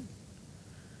forget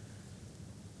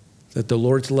that the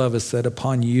Lord's love is set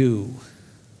upon you,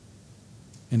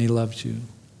 and he loves you.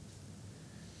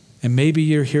 And maybe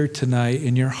you're here tonight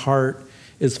and your heart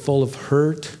is full of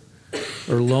hurt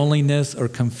or loneliness or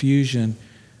confusion.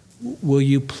 Will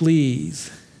you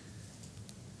please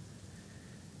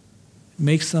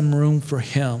make some room for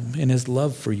him and his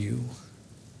love for you,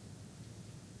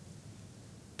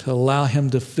 to allow him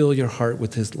to fill your heart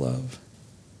with his love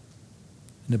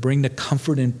and to bring the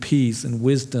comfort and peace and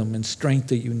wisdom and strength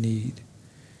that you need.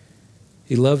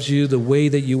 He loves you the way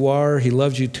that you are. He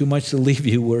loves you too much to leave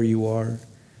you where you are.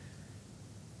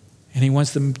 And he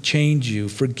wants to change you,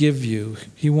 forgive you.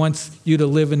 He wants you to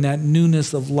live in that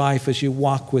newness of life as you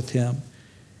walk with him.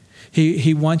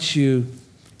 He wants you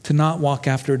to not walk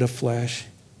after the flesh.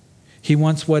 He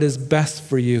wants what is best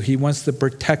for you. He wants to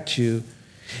protect you.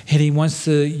 And he wants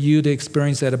you to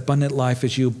experience that abundant life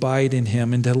as you abide in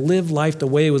him and to live life the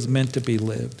way it was meant to be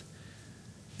lived.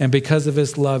 And because of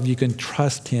his love, you can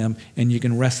trust him and you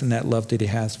can rest in that love that he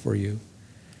has for you.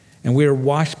 And we are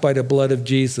washed by the blood of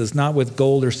Jesus, not with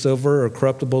gold or silver or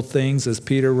corruptible things, as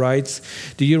Peter writes.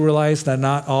 Do you realize that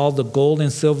not all the gold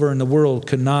and silver in the world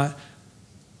could not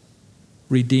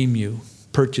redeem you,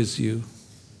 purchase you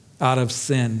out of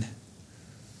sin?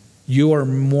 You are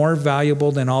more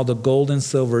valuable than all the gold and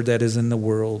silver that is in the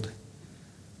world.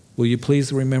 Will you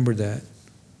please remember that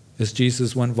as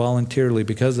Jesus went voluntarily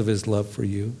because of his love for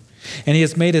you. And he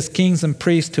has made us kings and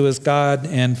priests to his God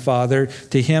and Father.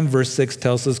 To him, verse 6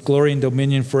 tells us, glory and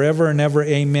dominion forever and ever.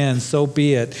 Amen. So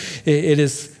be it. It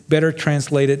is better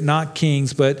translated, not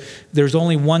kings, but there's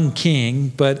only one king,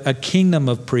 but a kingdom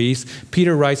of priests.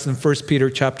 Peter writes in 1 Peter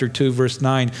chapter 2, verse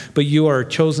 9, but you are a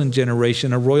chosen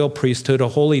generation, a royal priesthood, a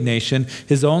holy nation,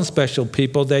 his own special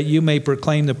people, that you may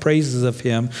proclaim the praises of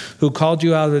him who called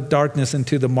you out of the darkness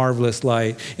into the marvelous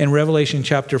light. In Revelation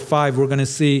chapter 5, we're going to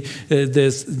see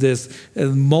this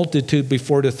multitude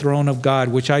before the throne of God,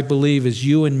 which I believe is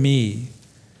you and me.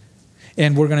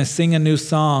 And we're going to sing a new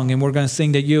song, and we're going to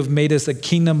sing that you have made us a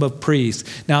kingdom of priests.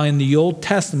 Now, in the Old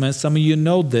Testament, some of you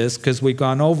know this because we've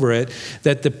gone over it,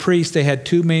 that the priests, they had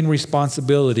two main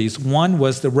responsibilities. One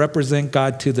was to represent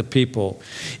God to the people.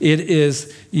 It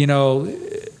is,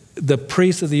 the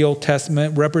priests of the Old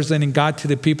Testament representing God to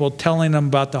the people, telling them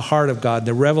about the heart of God,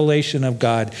 the revelation of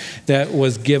God that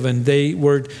was given. They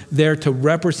were there to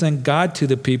represent God to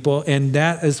the people, and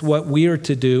that is what we are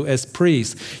to do as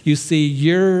priests. You see,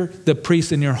 you're the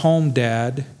priest in your home,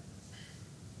 Dad.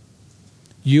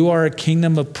 You are a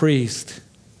kingdom of priests,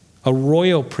 a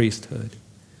royal priesthood.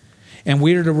 And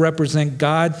we are to represent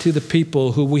God to the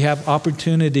people who we have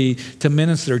opportunity to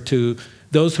minister to,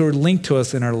 those who are linked to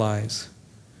us in our lives.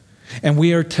 And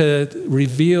we are to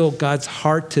reveal God's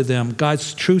heart to them,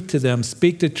 God's truth to them,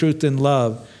 speak the truth in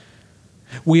love.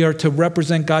 We are to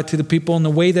represent God to the people in the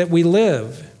way that we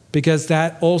live, because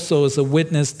that also is a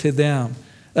witness to them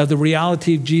of the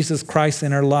reality of Jesus Christ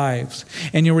in our lives.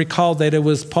 And you recall that it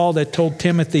was Paul that told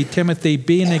Timothy,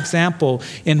 be an example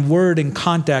in word and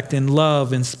contact, in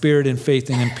love and spirit and faith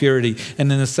and in purity.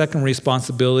 And then the second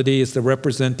responsibility is to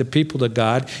represent the people to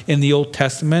God. In the Old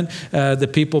Testament, the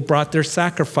people brought their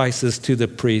sacrifices to the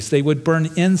priests. They would burn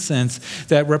incense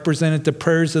that represented the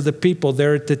prayers of the people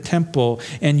there at the temple.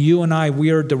 And you and I,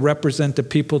 we are to represent the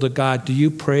people to God. Do you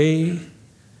pray?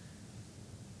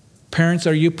 Parents,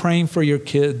 are you praying for your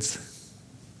kids?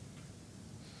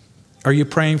 Are you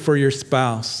praying for your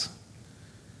spouse?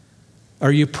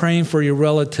 Are you praying for your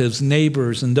relatives,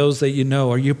 neighbors, and those that you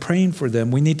know? Are you praying for them?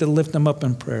 We need to lift them up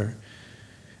in prayer.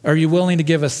 Are you willing to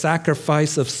give a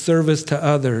sacrifice of service to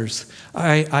others?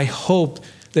 I hope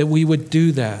that we would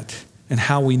do that, and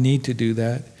how we need to do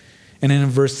that. And then in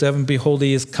verse 7, behold,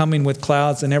 he is coming with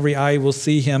clouds, and every eye will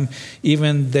see him,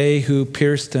 even they who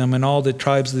pierced him, and all the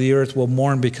tribes of the earth will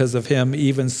mourn because of him.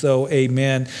 Even so,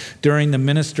 amen. During the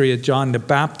ministry of John the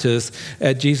Baptist,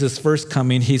 at Jesus' first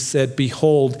coming, he said,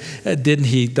 behold, didn't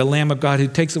he, the Lamb of God who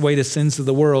takes away the sins of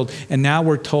the world. And now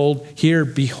we're told here,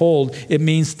 behold, it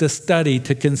means to study,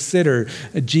 to consider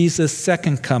Jesus'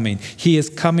 second coming. He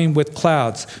is coming with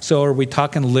clouds. So are we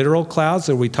talking literal clouds?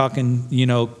 Are we talking,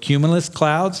 cumulus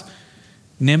clouds?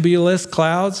 Nimbulous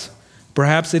clouds?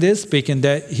 Perhaps it is speaking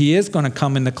that he is going to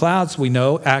come in the clouds. We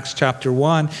know Acts chapter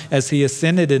 1, as he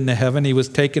ascended into heaven, he was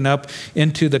taken up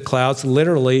into the clouds,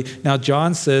 literally. Now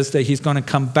John says that he's going to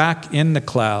come back in the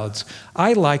clouds.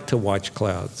 I like to watch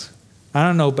clouds. I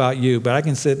don't know about you, but I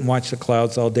can sit and watch the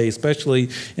clouds all day, especially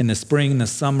in the spring and the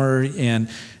summer, and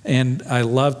I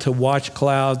love to watch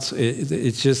clouds.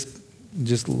 It's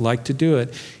just like to do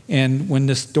it. And when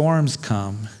the storms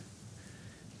come,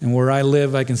 and where I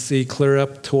live, I can see clear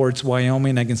up towards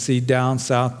Wyoming. I can see down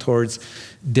south towards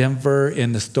Denver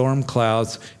in the storm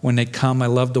clouds. When they come, I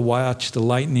love to watch the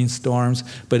lightning storms.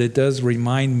 But it does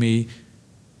remind me,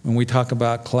 when we talk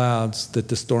about clouds, that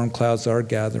the storm clouds are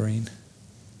gathering.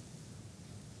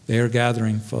 They are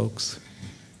gathering, folks.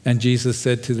 And Jesus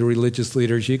said to the religious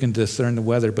leaders, you can discern the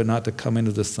weather, but not the coming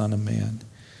of the Son of Man.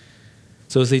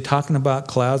 So is he talking about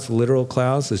clouds, literal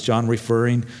clouds? Is John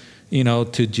referring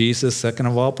to Jesus? Second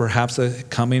of all, perhaps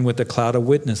coming with a cloud of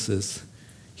witnesses.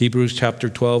 Hebrews chapter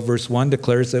 12, verse 1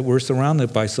 declares that we're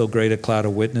surrounded by so great a cloud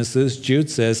of witnesses. Jude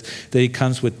says that he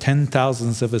comes with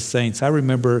 10,000s of his saints. I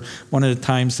remember one of the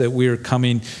times that we were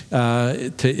coming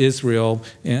to Israel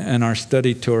in our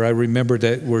study tour. I remember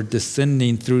that we're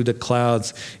descending through the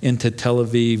clouds into Tel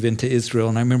Aviv, into Israel.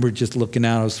 And I remember just looking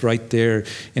out, I was right there.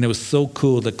 And it was so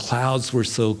cool. The clouds were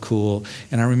so cool.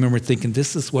 And I remember thinking,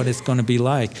 this is what it's going to be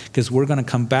like, because we're going to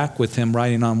come back with him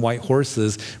riding on white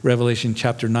horses, Revelation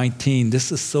chapter 19.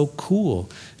 This is so cool,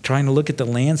 trying to look at the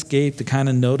landscape to kind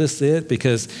of notice it,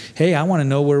 because, hey, I want to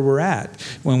know where we're at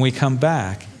when we come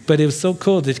back. But it was so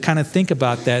cool to kind of think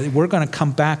about that. We're going to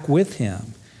come back with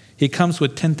him. He comes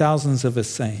with 10,000s of his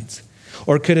saints.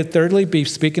 Or could it thirdly be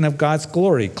speaking of God's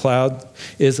glory? Cloud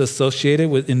is associated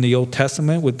with, in the Old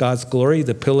Testament, with God's glory,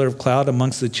 the pillar of cloud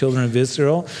amongst the children of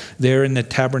Israel. There in the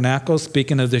tabernacle,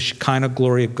 speaking of the Shekinah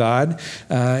glory of God.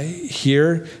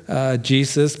 Here,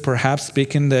 Jesus perhaps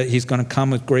speaking that he's going to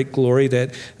come with great glory,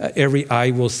 that every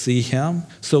eye will see him.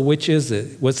 So which is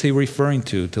it? What's he referring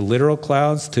to? To literal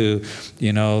clouds, to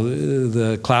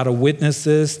the cloud of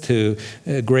witnesses, to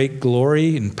great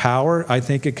glory and power? I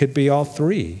think it could be all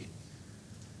three.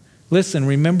 Listen,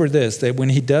 remember this, that when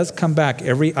he does come back,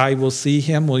 every eye will see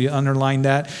him. Will you underline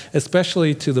that?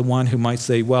 Especially to the one who might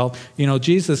say, well,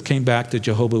 Jesus came back to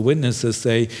Jehovah's Witnesses,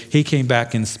 say he came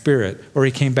back in spirit or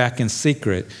he came back in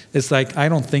secret. It's like, I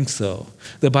don't think so.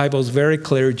 The Bible is very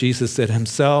clear. Jesus said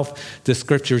himself, the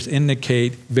scriptures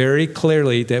indicate very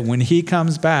clearly that when he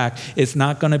comes back, it's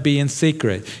not going to be in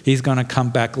secret. He's going to come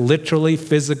back literally,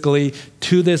 physically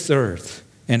to this earth.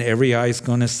 And every eye is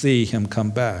going to see him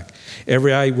come back.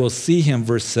 Every eye will see him,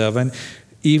 verse 7,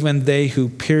 even they who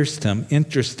pierced him.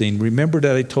 Interesting. Remember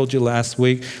that I told you last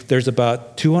week, there's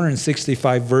about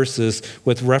 265 verses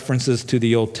with references to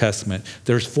the Old Testament.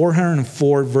 There's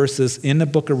 404 verses in the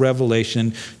book of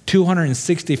Revelation.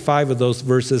 265 of those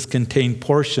verses contain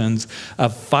portions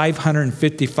of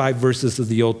 555 verses of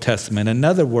the Old Testament. In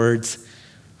other words,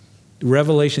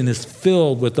 Revelation is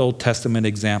filled with Old Testament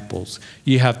examples.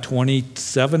 You have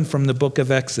 27 from the book of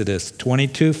Exodus,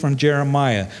 22 from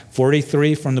Jeremiah,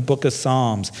 43 from the book of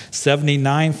Psalms,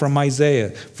 79 from Isaiah,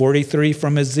 43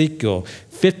 from Ezekiel,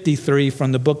 53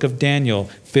 from the book of Daniel,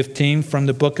 15 from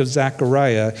the book of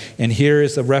Zechariah. And here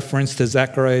is a reference to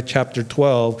Zechariah chapter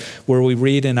 12, where we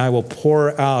read, "And I will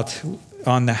pour out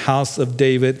on the house of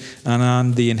David and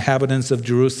on the inhabitants of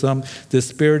Jerusalem the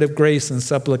spirit of grace and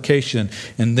supplication.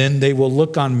 And then they will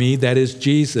look on me," that is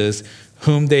Jesus,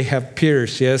 "whom they have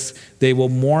pierced. Yes, they will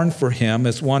mourn for him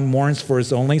as one mourns for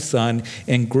his only son,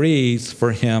 and grieves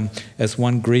for him as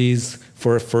one grieves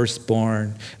for a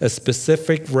firstborn." A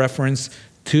specific reference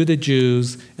to the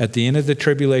Jews at the end of the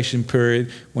tribulation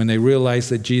period when they realize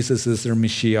that Jesus is their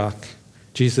Mashiach.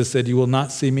 Jesus said, "You will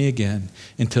not see me again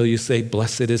until you say,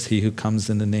 'Blessed is he who comes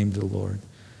in the name of the Lord.'"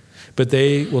 But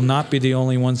they will not be the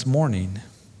only ones mourning.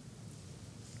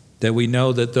 That we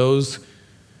know that those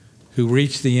who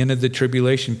reach the end of the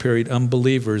tribulation period,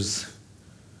 unbelievers,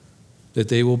 that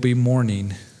they will be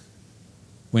mourning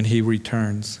when he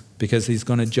returns, because he's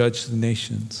going to judge the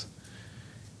nations.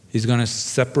 He's going to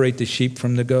separate the sheep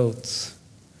from the goats.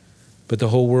 But the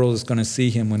whole world is going to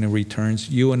see him when he returns.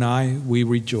 You and I, we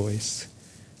rejoice.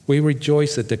 We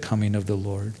rejoice at the coming of the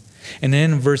Lord. And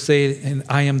then in verse 8, "And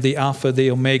I am the Alpha, the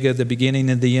Omega, the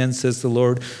beginning and the end, says the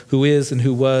Lord, who is and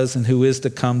who was and who is to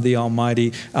come, the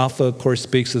Almighty." Alpha, of course,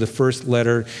 speaks of the first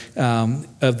letter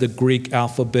of the Greek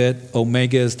alphabet.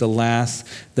 Omega is the last.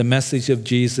 The message of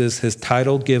Jesus, his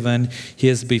title given, he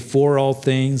is before all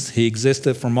things. He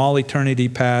existed from all eternity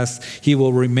past. He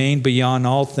will remain beyond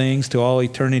all things to all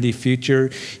eternity future.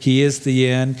 He is the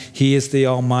end. He is the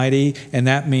Almighty. And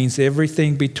that means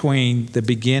everything between the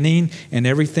beginning and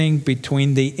everything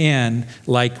between the end,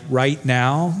 like right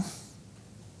now,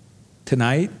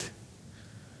 tonight,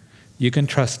 you can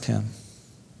trust him.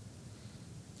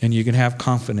 And you can have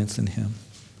confidence in him.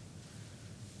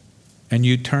 And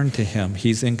you turn to him.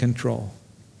 He's in control.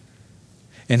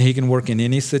 And he can work in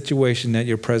any situation that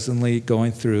you're presently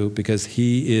going through, because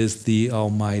he is the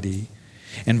Almighty.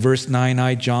 In verse 9,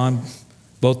 "I, John,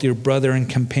 both your brother and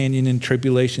companion in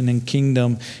tribulation and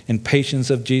kingdom and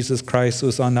patience of Jesus Christ,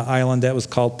 was on the island that was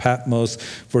called Patmos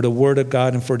for the word of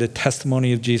God and for the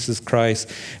testimony of Jesus Christ."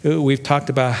 We've talked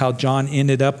about how John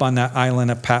ended up on that island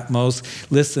of Patmos.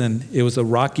 Listen, it was a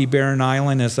rocky, barren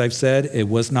island, as I've said. It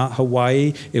was not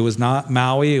Hawaii. It was not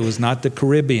Maui. It was not the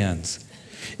Caribbeans.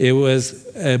 It was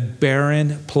a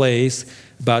barren place,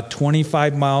 about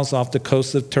 25 miles off the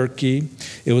coast of Turkey.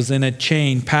 It was in a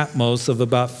chain, Patmos, of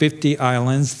about 50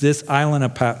 islands. This island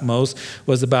of Patmos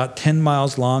was about 10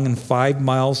 miles long and 5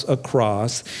 miles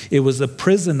across. It was a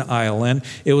prison island.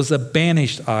 It was a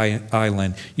banished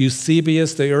island.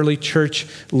 Eusebius, the early church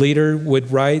leader,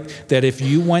 would write that if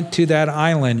you went to that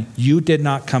island, you did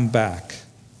not come back.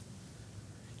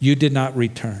 You did not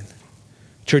return.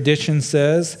 Tradition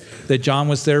says that John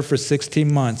was there for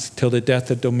 16 months till the death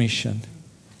of Domitian,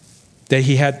 that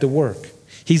he had to work.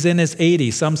 He's in his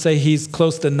 80s. Some say he's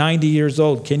close to 90 years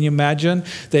old. Can you imagine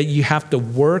that you have to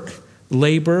work,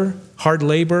 labor, hard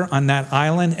labor on that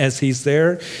island as he's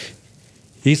there?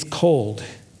 He's cold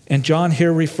And John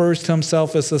here refers to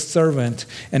himself as a servant.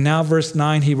 And now verse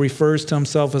 9, he refers to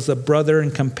himself as a brother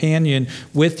and companion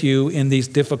with you in these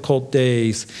difficult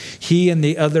days. He and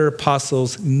the other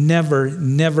apostles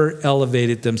never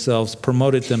elevated themselves,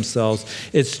 promoted themselves.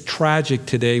 It's tragic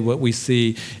today what we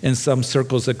see in some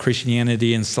circles of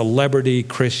Christianity and celebrity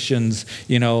Christians,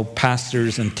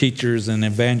 pastors and teachers and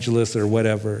evangelists or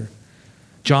whatever.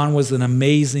 John was an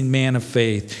amazing man of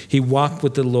faith. He walked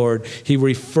with the Lord. He's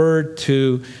referred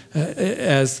to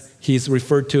as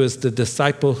the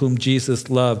disciple whom Jesus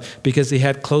loved because he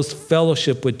had close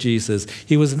fellowship with Jesus.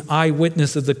 He was an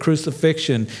eyewitness of the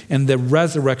crucifixion and the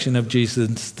resurrection of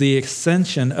Jesus, the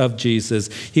ascension of Jesus.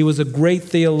 He was a great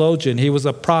theologian. He was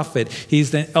a prophet.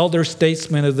 He's an elder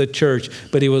statesman of the church,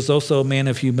 but he was also a man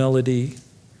of humility.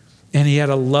 And he had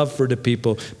a love for the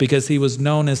people because he was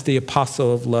known as the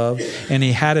apostle of love, and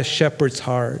he had a shepherd's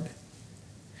heart.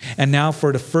 And now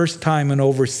for the first time in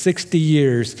over 60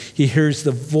 years, he hears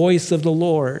the voice of the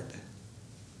Lord.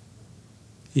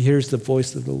 He hears the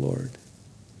voice of the Lord.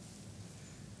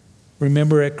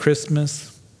 Remember at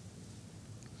Christmas,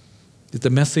 the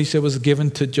message that was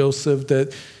given to Joseph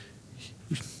that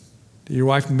your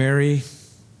wife Mary,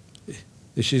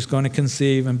 that she's going to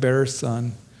conceive and bear a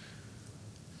son.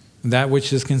 That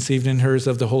which is conceived in her is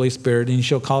of the Holy Spirit, and you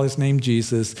shall call his name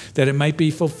Jesus, that it might be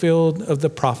fulfilled of the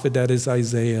prophet that is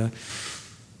Isaiah.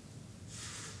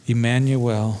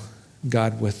 Emmanuel,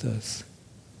 God with us.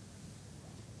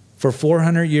 For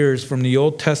 400 years, from the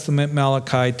Old Testament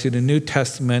Malachi to the New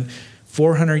Testament,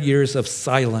 400 years of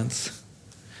silence.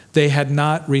 They had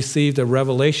not received a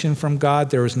revelation from God.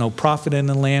 There was no prophet in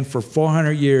the land. For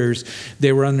 400 years,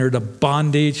 they were under the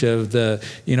bondage of the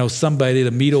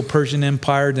Medo-Persian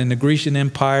Empire, then the Grecian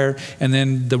Empire, and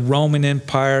then the Roman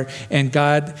Empire. And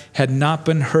God had not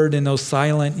been heard in those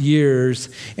silent years.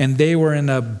 And they were in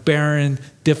a barren,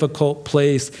 difficult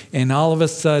place. And all of a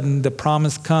sudden, the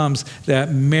promise comes that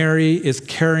Mary is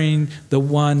carrying the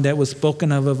one that was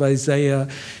spoken of Isaiah,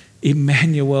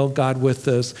 Emmanuel, God with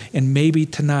us. And maybe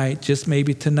tonight, just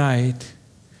maybe tonight,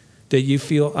 that you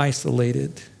feel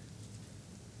isolated.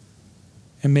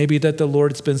 And maybe that the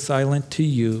Lord's been silent to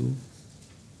you,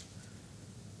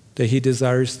 that he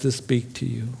desires to speak to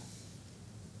you.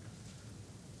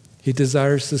 He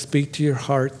desires to speak to your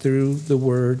heart through the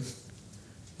word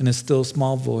in a still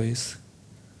small voice,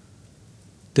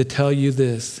 to tell you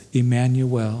this: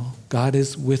 Emmanuel, God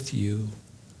is with you.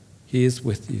 He is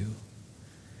with you.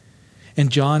 And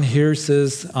John here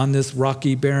says, on this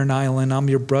rocky, barren island, I'm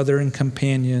your brother and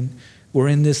companion. We're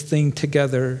in this thing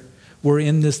together. We're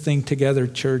in this thing together,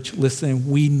 church.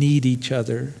 Listen, we need each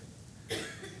other,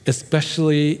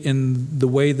 especially in the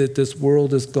way that this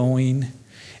world is going.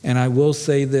 And I will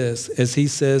say this, as he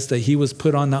says that he was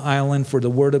put on the island for the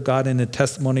word of God and the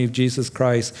testimony of Jesus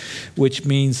Christ, which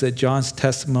means that John's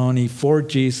testimony for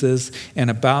Jesus and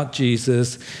about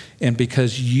Jesus, and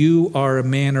because you are a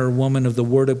man or a woman of the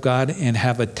word of God and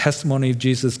have a testimony of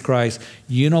Jesus Christ,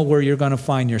 you know where you're going to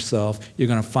find yourself. You're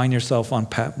going to find yourself on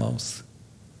Patmos.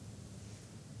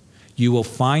 You will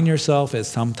find yourself at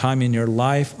some time in your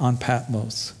life on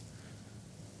Patmos.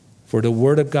 For the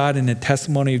word of God and the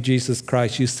testimony of Jesus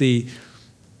Christ. You see,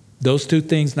 those two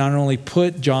things not only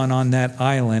put John on that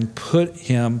island, put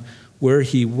him where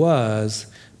he was,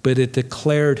 but it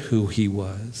declared who he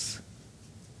was.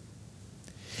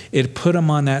 It put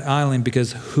him on that island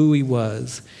because of who he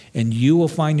was. And you will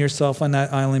find yourself on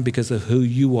that island because of who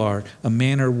you are, a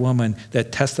man or woman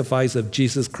that testifies of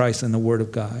Jesus Christ and the word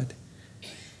of God.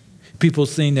 People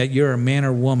seeing that you're a man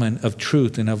or woman of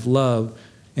truth and of love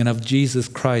and of Jesus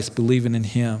Christ, believing in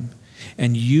him.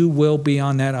 And you will be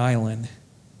on that island.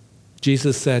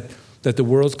 Jesus said that the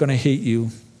world's going to hate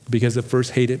you because it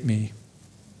first hated me.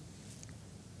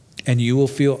 And you will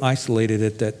feel isolated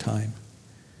at that time.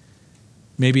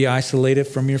 Maybe isolated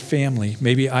from your family.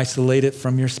 Maybe isolated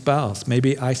from your spouse.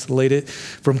 Maybe isolated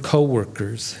from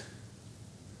coworkers,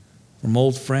 from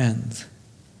old friends.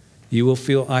 You will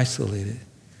feel isolated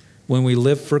when we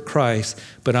live for Christ.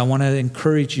 But I want to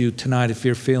encourage you tonight, if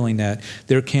you're feeling that,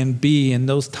 there can be in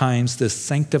those times this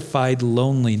sanctified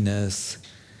loneliness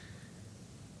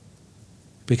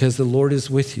because the Lord is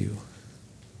with you.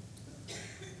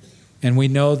 And we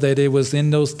know that it was in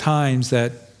those times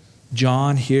that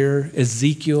John here,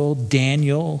 Ezekiel,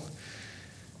 Daniel,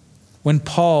 when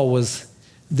Paul was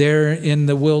there in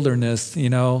the wilderness,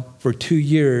 for 2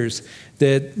 years,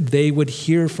 that they would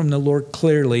hear from the Lord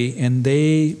clearly, and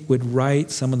they would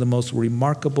write some of the most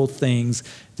remarkable things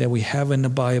that we have in the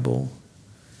Bible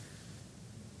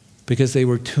because they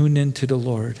were tuned into the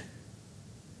Lord.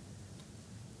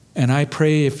 And I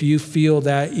pray if you feel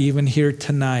that even here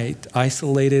tonight,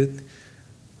 isolated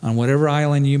on whatever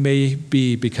island you may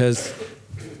be because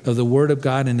of the Word of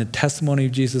God and the testimony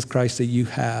of Jesus Christ that you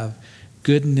have,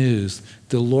 good news.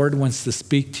 The Lord wants to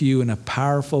speak to you in a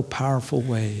powerful, powerful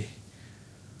way.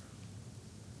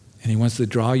 And He wants to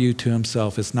draw you to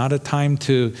Himself. It's not a time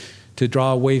to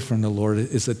draw away from the Lord.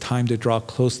 It's a time to draw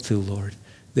close to the Lord,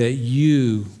 that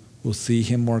you will see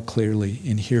Him more clearly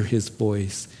and hear His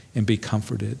voice and be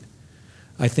comforted.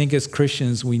 I think as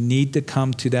Christians, we need to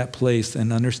come to that place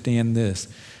and understand this,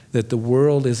 that the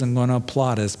world isn't going to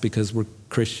applaud us because we're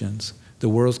Christians. The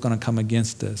world's going to come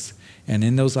against us. And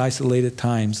in those isolated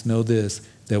times, know this,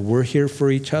 that we're here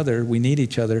for each other. We need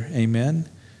each other. Amen?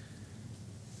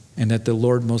 And that the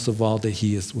Lord, most of all, that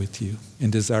He is with you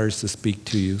and desires to speak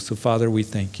to you. So, Father, we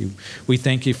thank you. We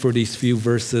thank you for these few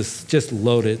verses, just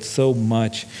loaded so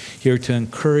much here to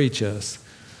encourage us.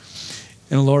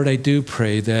 And Lord, I do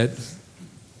pray that,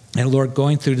 and Lord,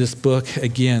 going through this book,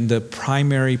 again, the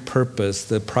primary purpose,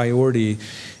 the priority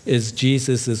is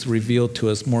Jesus is revealed to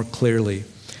us more clearly.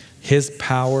 His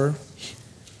power,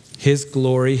 His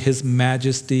glory, His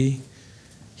majesty.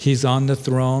 He's on the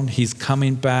throne. He's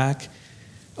coming back.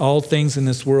 All things in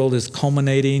this world is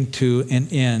culminating to an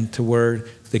end, to where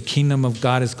the kingdom of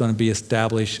God is going to be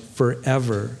established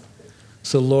forever.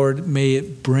 So, Lord, may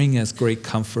it bring us great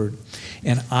comfort.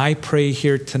 And I pray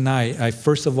here tonight, I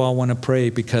first of all want to pray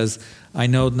because I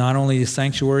know not only the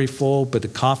sanctuary full, but the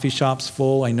coffee shop's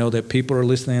full. I know that people are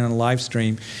listening on a live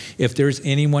stream. If there's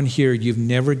anyone here, you've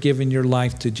never given your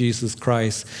life to Jesus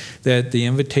Christ, that the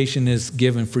invitation is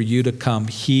given for you to come.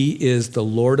 He is the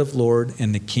Lord of Lords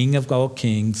and the King of all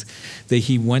kings, that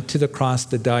He went to the cross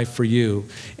to die for you.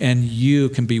 And you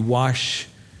can be washed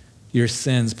your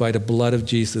sins by the blood of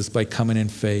Jesus by coming in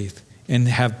faith and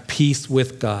have peace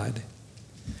with God.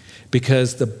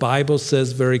 Because the Bible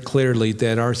says very clearly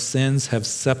that our sins have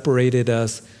separated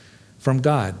us from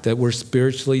God, that we're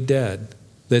spiritually dead,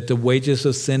 that the wages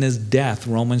of sin is death,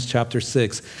 Romans chapter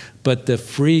 6. But the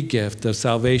free gift of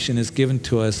salvation is given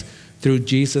to us through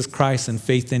Jesus Christ and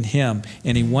faith in Him.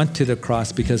 And He went to the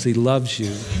cross because He loves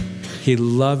you. He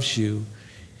loves you.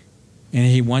 And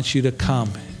He wants you to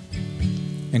come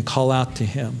and call out to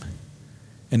Him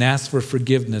and ask for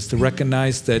forgiveness, to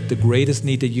recognize that the greatest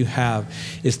need that you have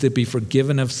is to be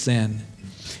forgiven of sin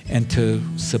and to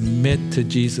submit to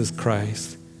Jesus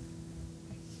Christ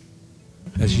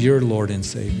as your Lord and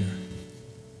Savior.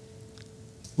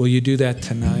 Will you do that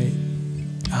tonight?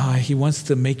 He wants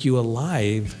to make you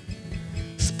alive,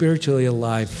 spiritually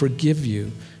alive, forgive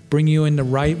you, bring you in the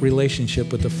right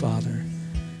relationship with the Father.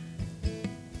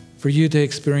 For you to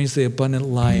experience the abundant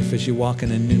life as you walk in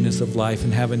the newness of life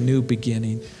and have a new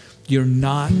beginning. You're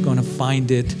not going to find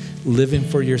it living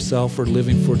for yourself or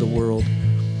living for the world.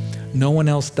 No one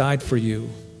else died for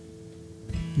you.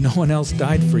 No one else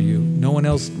died for you. No one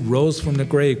else rose from the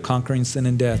grave conquering sin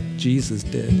and death. Jesus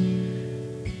did.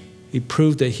 He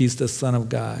proved that He's the Son of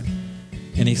God.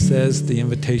 And He says the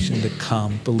invitation to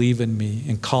come, believe in me,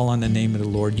 and call on the name of the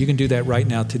Lord. You can do that right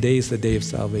now. Today is the day of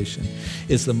salvation.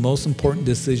 It's the most important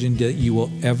decision that you will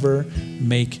ever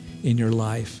make in your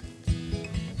life.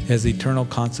 It has eternal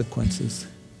consequences.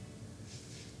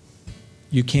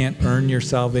 You can't earn your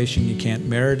salvation. You can't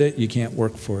merit it. You can't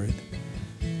work for it.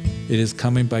 It is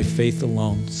coming by faith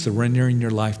alone, surrendering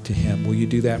your life to Him. Will you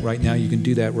do that right now? You can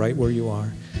do that right where you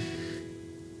are.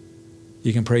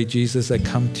 You can pray, Jesus, I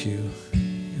come to you,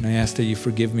 and I ask that you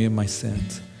forgive me of my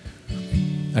sins.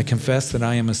 I confess that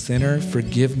I am a sinner.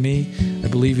 Forgive me. I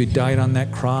believe you died on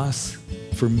that cross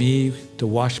for me to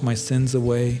wash my sins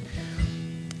away.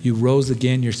 You rose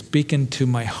again. You're speaking to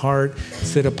my heart.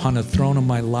 Sit upon the throne of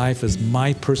my life as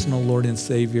my personal Lord and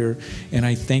Savior. And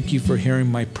I thank you for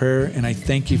hearing my prayer. And I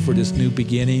thank you for this new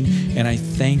beginning. And I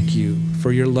thank you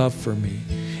for your love for me.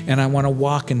 And I want to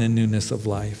walk in the newness of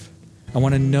life. I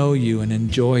want to know you and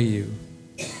enjoy you,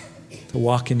 to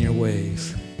walk in your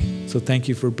ways. So thank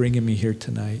you for bringing me here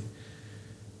tonight,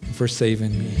 and for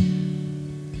saving me,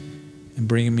 and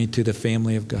bringing me to the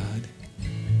family of God.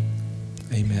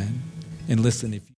 Amen. And listen, if